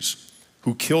Jews,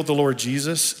 who killed the Lord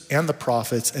Jesus and the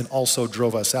prophets and also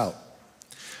drove us out.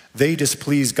 They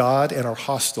displease God and are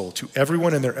hostile to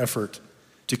everyone in their effort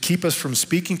to keep us from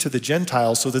speaking to the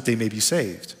Gentiles so that they may be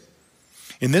saved.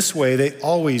 In this way, they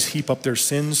always heap up their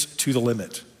sins to the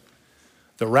limit.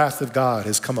 The wrath of God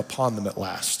has come upon them at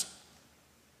last."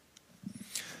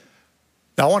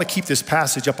 Now, I want to keep this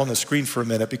passage up on the screen for a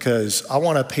minute because I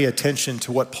want to pay attention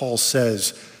to what Paul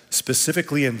says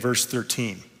specifically in verse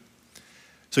 13.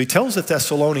 So he tells the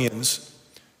Thessalonians,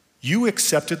 you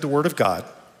accepted the word of God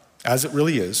as it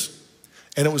really is,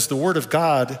 and it was the word of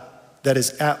God that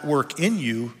is at work in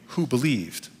you who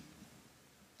believed.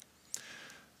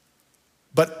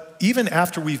 But even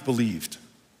after we've believed,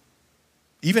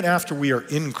 even after we are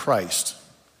in Christ,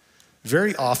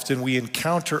 very often we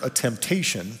encounter a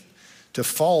temptation to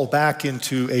fall back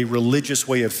into a religious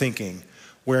way of thinking,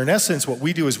 where in essence what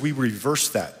we do is we reverse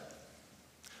that.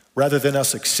 Rather than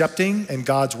us accepting and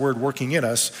God's word working in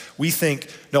us, we think,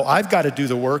 no, I've got to do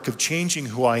the work of changing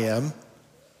who I am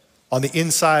on the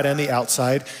inside and the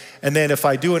outside, and then if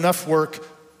I do enough work,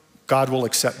 God will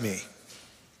accept me.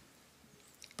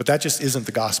 But that just isn't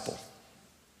the gospel.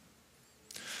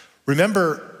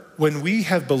 Remember, when we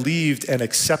have believed and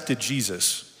accepted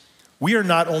Jesus, we are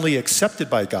not only accepted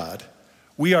by God,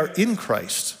 we are in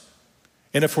Christ.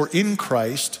 And if we're in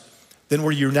Christ, then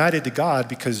we're united to God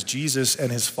because Jesus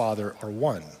and his Father are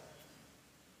one.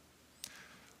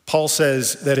 Paul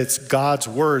says that it's God's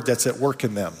word that's at work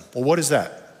in them. Well, what is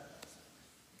that?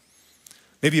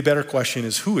 Maybe a better question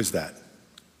is, who is that?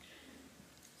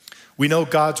 We know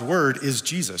God's word is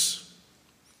Jesus.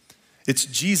 It's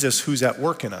Jesus who's at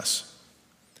work in us.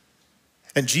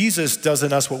 And Jesus does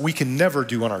in us what we can never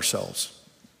do in ourselves.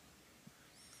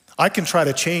 I can try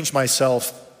to change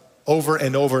myself over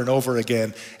and over and over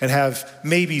again and have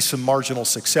maybe some marginal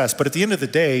success, but at the end of the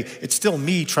day, it's still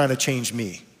me trying to change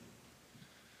me.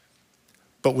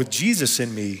 But with Jesus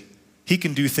in me, he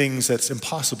can do things that's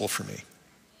impossible for me.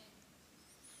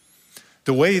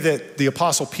 The way that the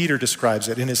Apostle Peter describes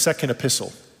it in his second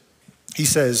epistle, he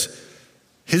says,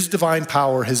 his divine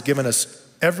power has given us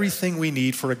everything we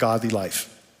need for a godly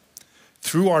life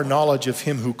through our knowledge of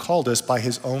him who called us by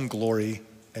his own glory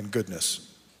and goodness.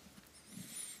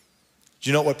 Do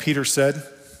you know what Peter said?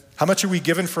 How much are we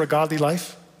given for a godly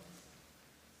life?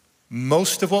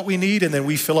 Most of what we need and then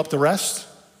we fill up the rest?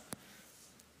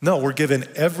 No, we're given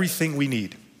everything we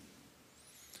need.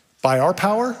 By our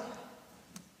power?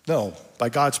 No, by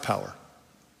God's power.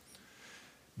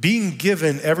 Being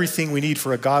given everything we need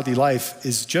for a godly life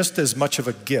is just as much of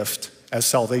a gift as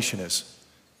salvation is.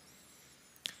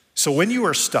 So when you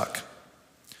are stuck,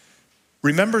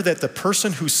 remember that the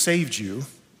person who saved you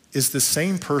is the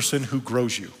same person who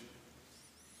grows you.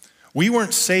 We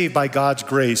weren't saved by God's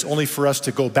grace only for us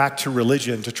to go back to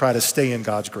religion to try to stay in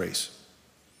God's grace.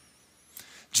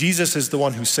 Jesus is the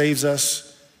one who saves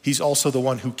us. He's also the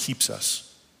one who keeps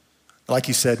us. Like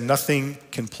he said, nothing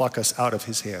can pluck us out of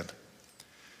his hand.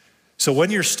 So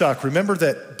when you're stuck, remember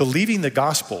that believing the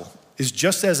gospel is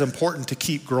just as important to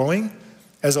keep growing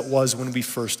as it was when we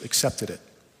first accepted it.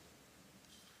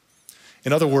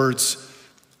 In other words,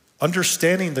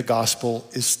 understanding the gospel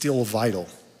is still vital.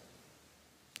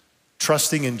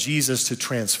 Trusting in Jesus to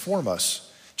transform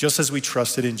us, just as we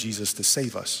trusted in Jesus to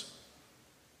save us.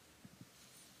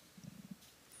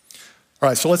 All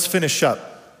right, so let's finish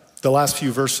up the last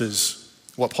few verses,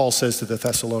 what Paul says to the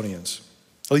Thessalonians,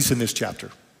 at least in this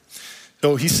chapter.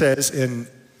 So he says in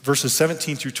verses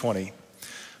 17 through 20,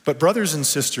 "But brothers and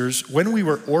sisters, when we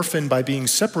were orphaned by being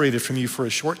separated from you for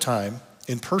a short time,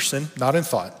 in person, not in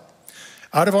thought,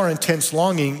 out of our intense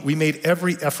longing, we made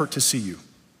every effort to see you.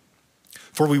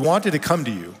 For we wanted to come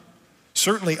to you.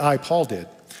 Certainly I, Paul, did,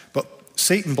 but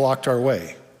Satan blocked our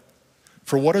way.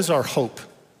 For what is our hope,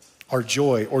 our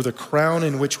joy, or the crown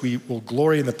in which we will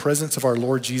glory in the presence of our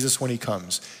Lord Jesus when he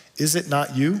comes? Is it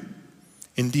not you?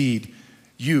 Indeed,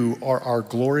 you are our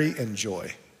glory and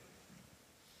joy."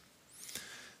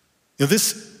 You know,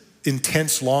 this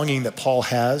intense longing that Paul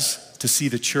has to see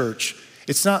the church,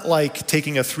 it's not like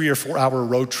taking a 3 or 4 hour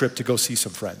road trip to go see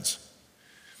some friends.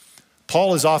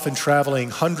 Paul is often traveling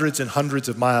hundreds and hundreds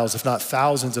of miles, if not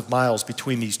thousands of miles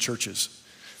between these churches.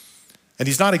 And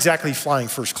he's not exactly flying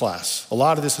first class. A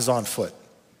lot of this is on foot.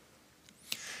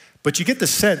 But you get the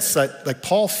sense that like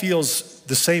Paul feels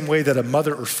the same way that a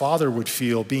mother or father would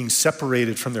feel being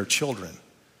separated from their children.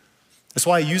 That's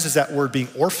why he uses that word, being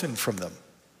orphaned from them.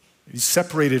 He's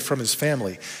separated from his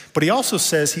family. But he also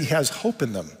says he has hope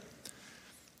in them.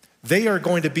 They are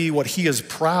going to be what he is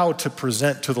proud to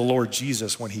present to the Lord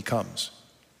Jesus when he comes.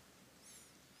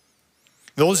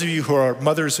 Those of you who are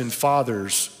mothers and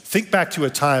fathers, think back to a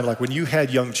time like when you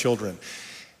had young children.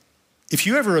 If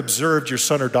you ever observed your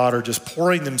son or daughter just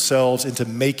pouring themselves into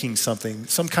making something,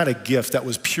 some kind of gift that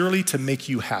was purely to make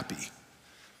you happy,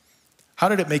 how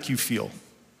did it make you feel?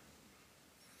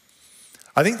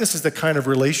 I think this is the kind of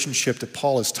relationship that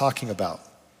Paul is talking about,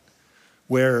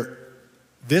 where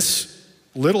this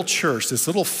little church, this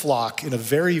little flock in a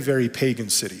very, very pagan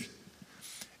city,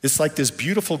 it's like this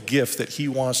beautiful gift that he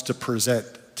wants to present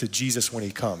to Jesus when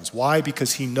he comes. Why?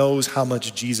 Because he knows how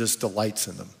much Jesus delights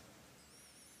in them.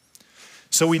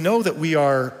 So we know that we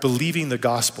are believing the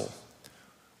gospel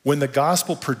when the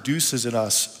gospel produces in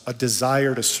us a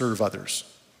desire to serve others.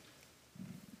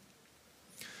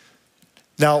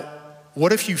 Now,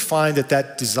 what if you find that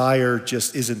that desire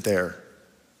just isn't there?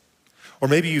 Or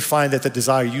maybe you find that the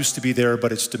desire used to be there,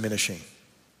 but it's diminishing.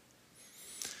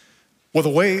 Well, the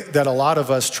way that a lot of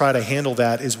us try to handle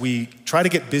that is we try to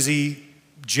get busy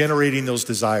generating those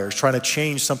desires, trying to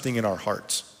change something in our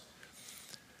hearts.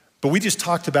 But we just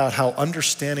talked about how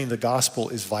understanding the gospel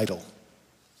is vital.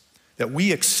 That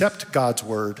we accept God's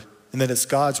word, and then it's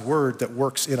God's word that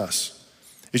works in us.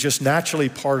 It's just naturally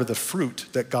part of the fruit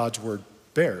that God's word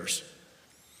bears.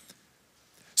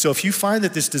 So if you find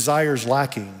that this desire is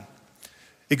lacking,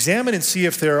 examine and see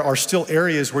if there are still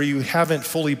areas where you haven't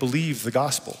fully believed the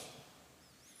gospel.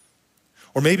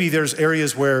 Or maybe there's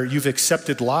areas where you've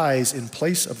accepted lies in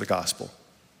place of the gospel.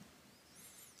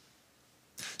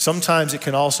 Sometimes it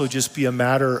can also just be a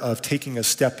matter of taking a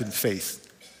step in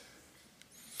faith.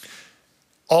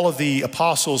 All of the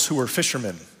apostles who were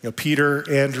fishermen, Peter,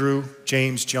 Andrew,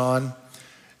 James, John,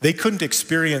 they couldn't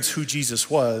experience who Jesus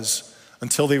was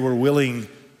until they were willing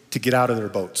to get out of their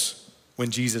boats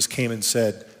when Jesus came and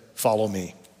said, "Follow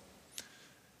me."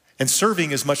 And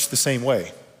serving is much the same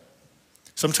way.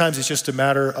 Sometimes it's just a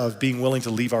matter of being willing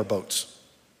to leave our boats.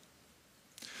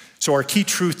 So our key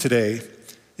truth today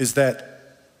is that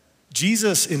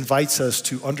Jesus invites us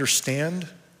to understand,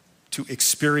 to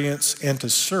experience, and to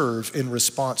serve in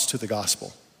response to the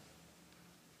gospel.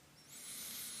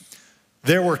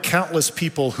 There were countless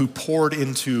people who poured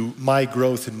into my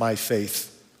growth and my faith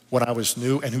when I was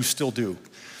new and who still do.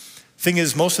 Thing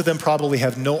is, most of them probably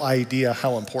have no idea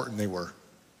how important they were.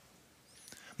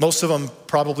 Most of them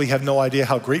probably have no idea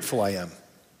how grateful I am.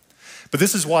 But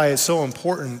this is why it's so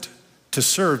important to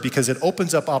serve, because it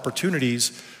opens up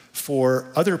opportunities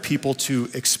for other people to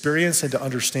experience and to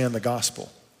understand the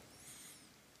gospel.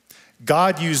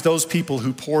 God used those people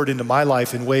who poured into my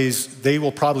life in ways they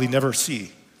will probably never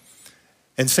see.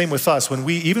 And same with us.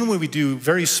 Even when we do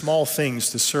very small things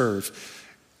to serve,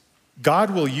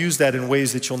 God will use that in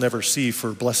ways that you'll never see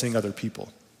for blessing other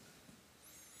people.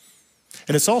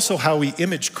 And it's also how we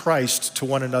image Christ to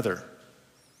one another,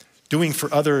 doing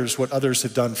for others what others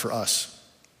have done for us.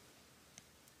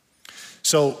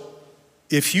 So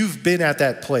if you've been at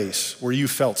that place where you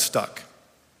felt stuck,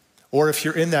 or if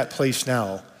you're in that place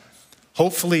now,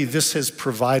 hopefully this has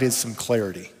provided some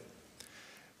clarity.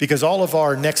 Because all of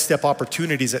our next step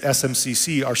opportunities at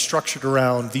SMCC are structured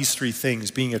around these three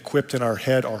things, being equipped in our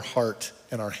head, our heart,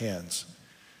 and our hands.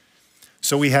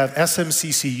 So we have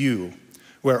SMCCU,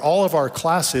 where all of our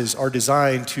classes are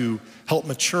designed to help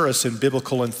mature us in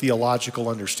biblical and theological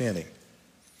understanding.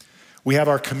 We have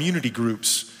our community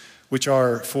groups, which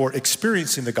are for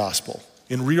experiencing the gospel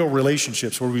in real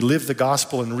relationships, where we live the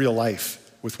gospel in real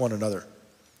life with one another.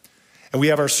 And we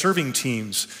have our serving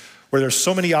teams, where there's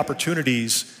so many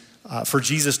opportunities for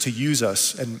Jesus to use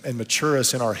us and mature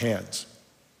us in our hands.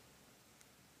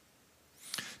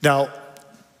 Now,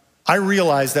 I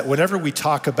realize that whenever we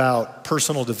talk about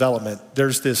personal development,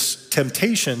 there's this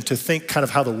temptation to think kind of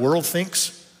how the world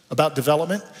thinks about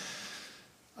development.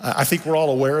 I think we're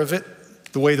all aware of it.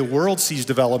 The way the world sees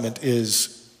development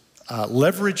is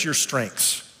leverage your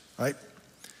strengths, right?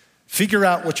 Figure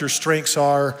out what your strengths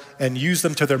are and use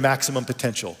them to their maximum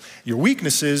potential. Your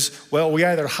weaknesses, well, we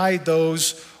either hide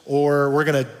those or we're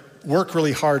gonna work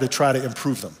really hard to try to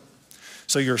improve them.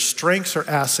 So your strengths are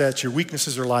assets, your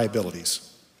weaknesses are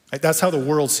liabilities. Right? That's how the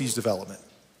world sees development.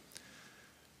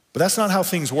 But that's not how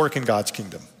things work in God's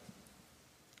kingdom.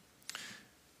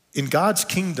 In God's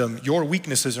kingdom, your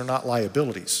weaknesses are not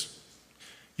liabilities.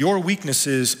 Your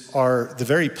weaknesses are the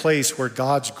very place where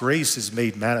God's grace is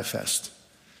made manifest.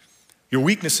 Your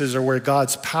weaknesses are where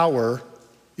God's power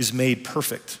is made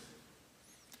perfect.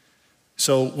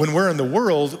 So when we're in the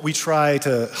world, we try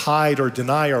to hide or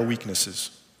deny our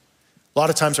weaknesses. A lot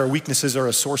of times our weaknesses are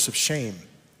a source of shame.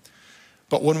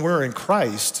 But when we're in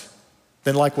Christ,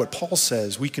 then like what Paul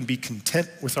says, we can be content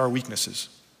with our weaknesses.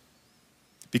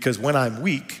 Because when I'm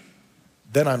weak,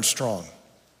 then I'm strong.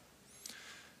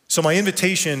 So my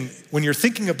invitation, when you're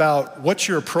thinking about what's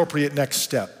your appropriate next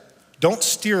step, don't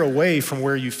steer away from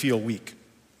where you feel weak.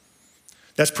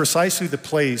 That's precisely the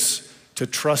place to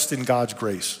trust in God's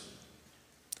grace.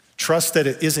 Trust that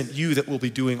it isn't you that will be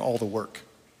doing all the work.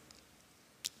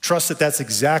 Trust that that's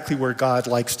exactly where God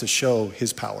likes to show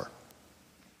his power.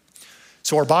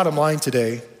 So our bottom line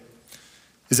today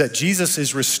is that Jesus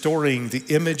is restoring the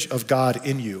image of God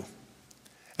in you.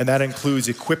 And that includes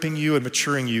equipping you and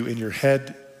maturing you in your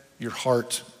head, your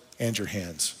heart, and your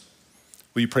hands.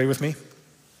 Will you pray with me?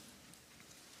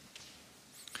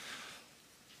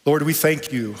 Lord, we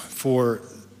thank you for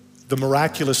the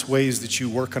miraculous ways that you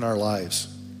work in our lives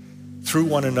through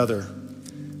one another.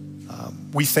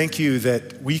 We thank you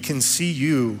that we can see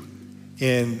you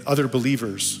in other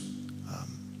believers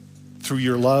through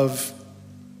your love,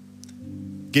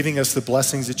 giving us the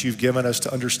blessings that you've given us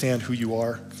to understand who you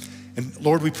are. And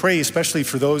Lord, we pray especially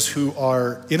for those who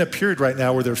are in a period right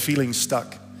now where they're feeling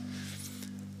stuck.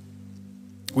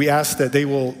 We ask that they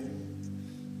will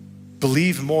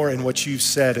believe more in what you've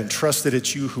said and trust that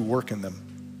it's you who work in them.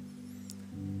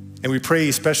 And we pray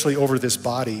especially over this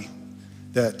body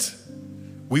that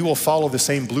we will follow the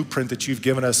same blueprint that you've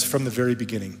given us from the very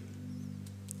beginning.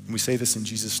 And we say this in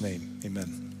Jesus' name,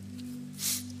 amen.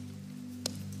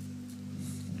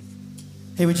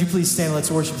 Hey, would you please stand?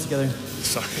 Let's worship together.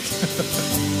 Sorry.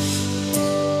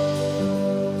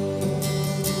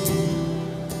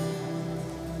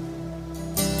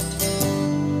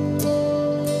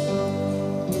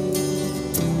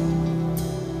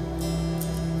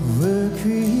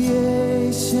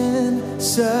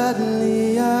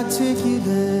 Suddenly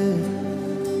articulate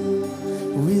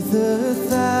with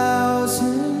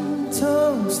 1,000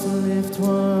 tongues to lift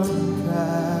one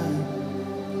cry,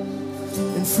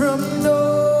 and from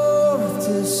north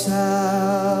to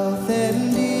south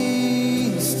and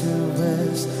east to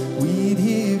west we'd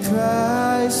hear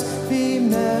Christ be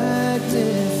magnified.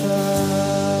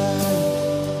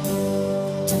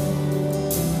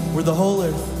 We're the whole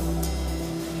earth.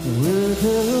 We're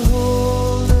the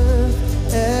whole earth,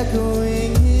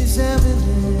 echoing his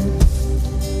eminence.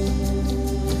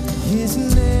 His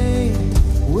name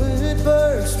would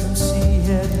burst from sea,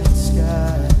 head, and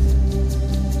sky.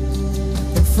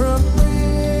 And from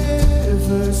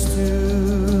rivers to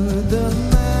the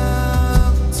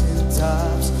mountain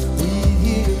tops, we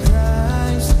hear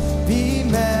Christ be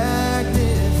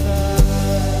magnified.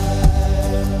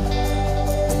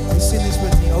 You sing this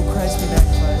with me, oh Christ be magnified.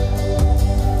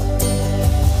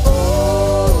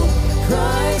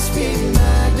 Christ be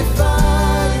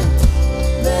magnified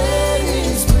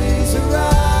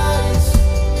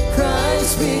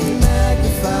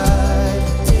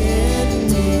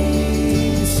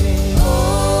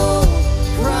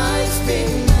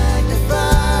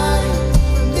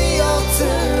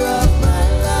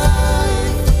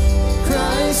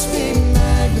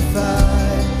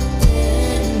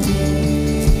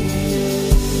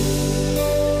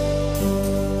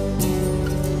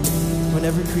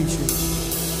every creature,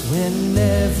 when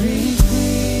every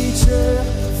creature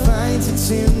finds its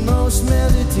inmost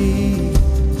melody,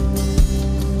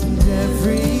 and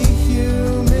every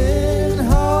human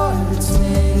heart's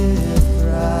native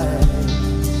cry,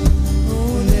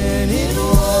 oh, then in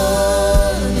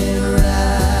one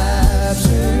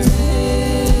enraptured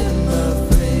hymn of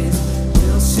praise,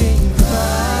 we'll sing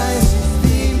Christ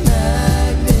be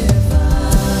magnified.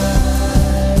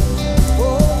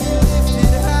 Oh,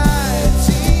 lifted high,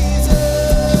 Jesus.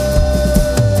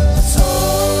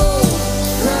 Oh,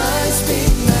 Christ be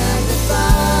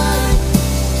magnified.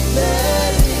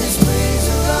 Let His praise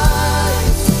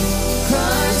arise.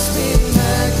 Christ be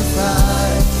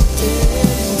magnified.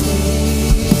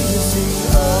 Indeed, we'll sing,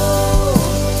 oh,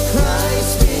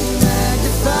 Christ be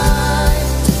magnified.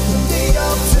 From the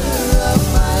altar of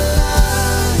my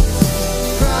life,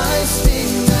 Christ be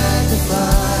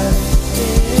magnified.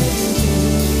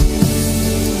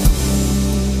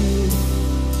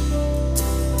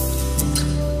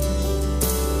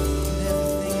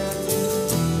 Everything I do.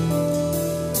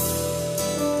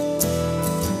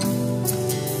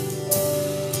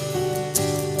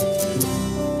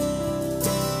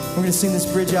 We're gonna sing this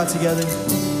bridge out together.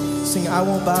 Sing, I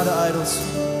won't bow to idols.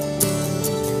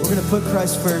 We're gonna put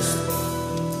Christ first,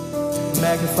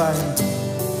 magnify Him.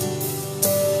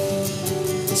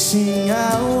 Sing,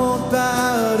 I won't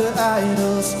bow to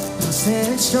idols. I'll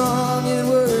stand strong and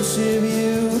worship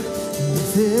You.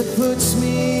 If it puts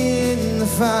me in the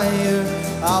fire,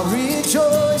 I'll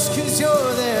rejoice 'cause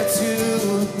You're there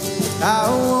too. I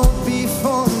won't be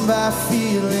formed by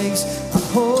feelings. I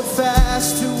hold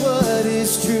fast to what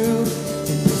is true.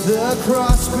 And if the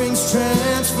cross brings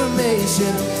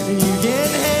transformation, and You can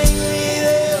hang me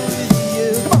there with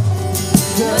You.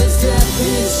 'Cause death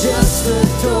is just a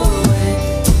doorway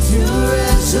to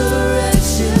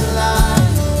resurrection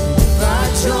life. If I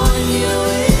join You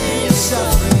in Your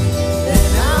suffering,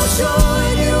 then I'll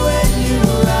join You when You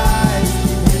rise.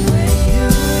 And when You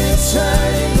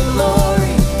return in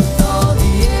glory, all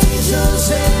the angels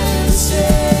and the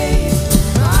saints,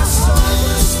 my song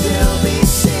will still be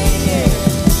singing.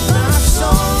 My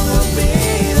song will be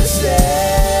the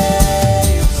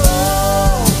same.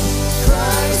 Oh,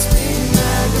 Christ be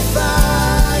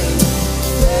magnified.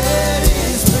 Let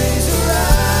His praise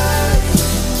arise.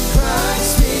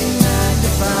 Christ be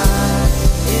magnified.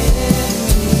 In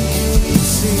me we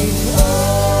sing,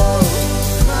 oh,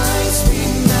 Christ be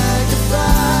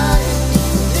magnified.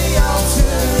 From the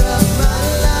altar of my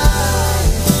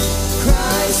life,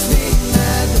 Christ be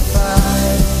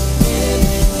magnified.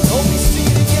 Oh, we sing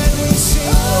it again, we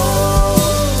sing, oh,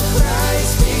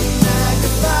 Christ be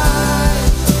magnified.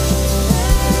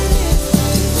 Let His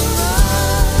praise arise.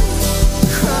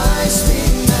 Christ be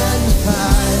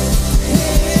magnified.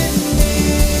 In me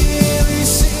we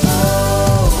sing,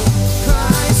 oh,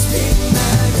 Christ be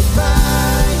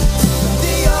magnified. From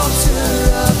the altar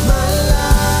of my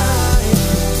life,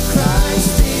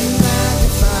 Christ be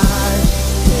magnified.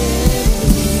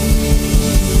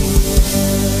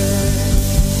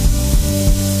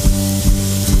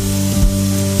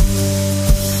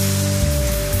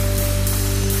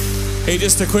 Hey,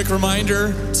 just a quick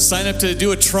reminder to sign up to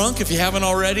do a trunk if you haven't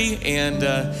already. And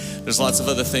there's lots of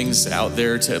other things out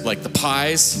there, like the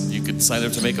pies. You could sign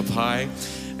up to make a pie.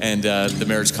 And the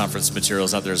marriage conference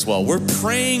materials out there as well. We're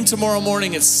praying tomorrow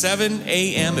morning at 7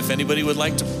 a.m. if anybody would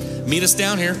like to meet us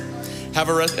down here. Have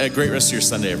a great rest of your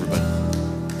Sunday, everybody.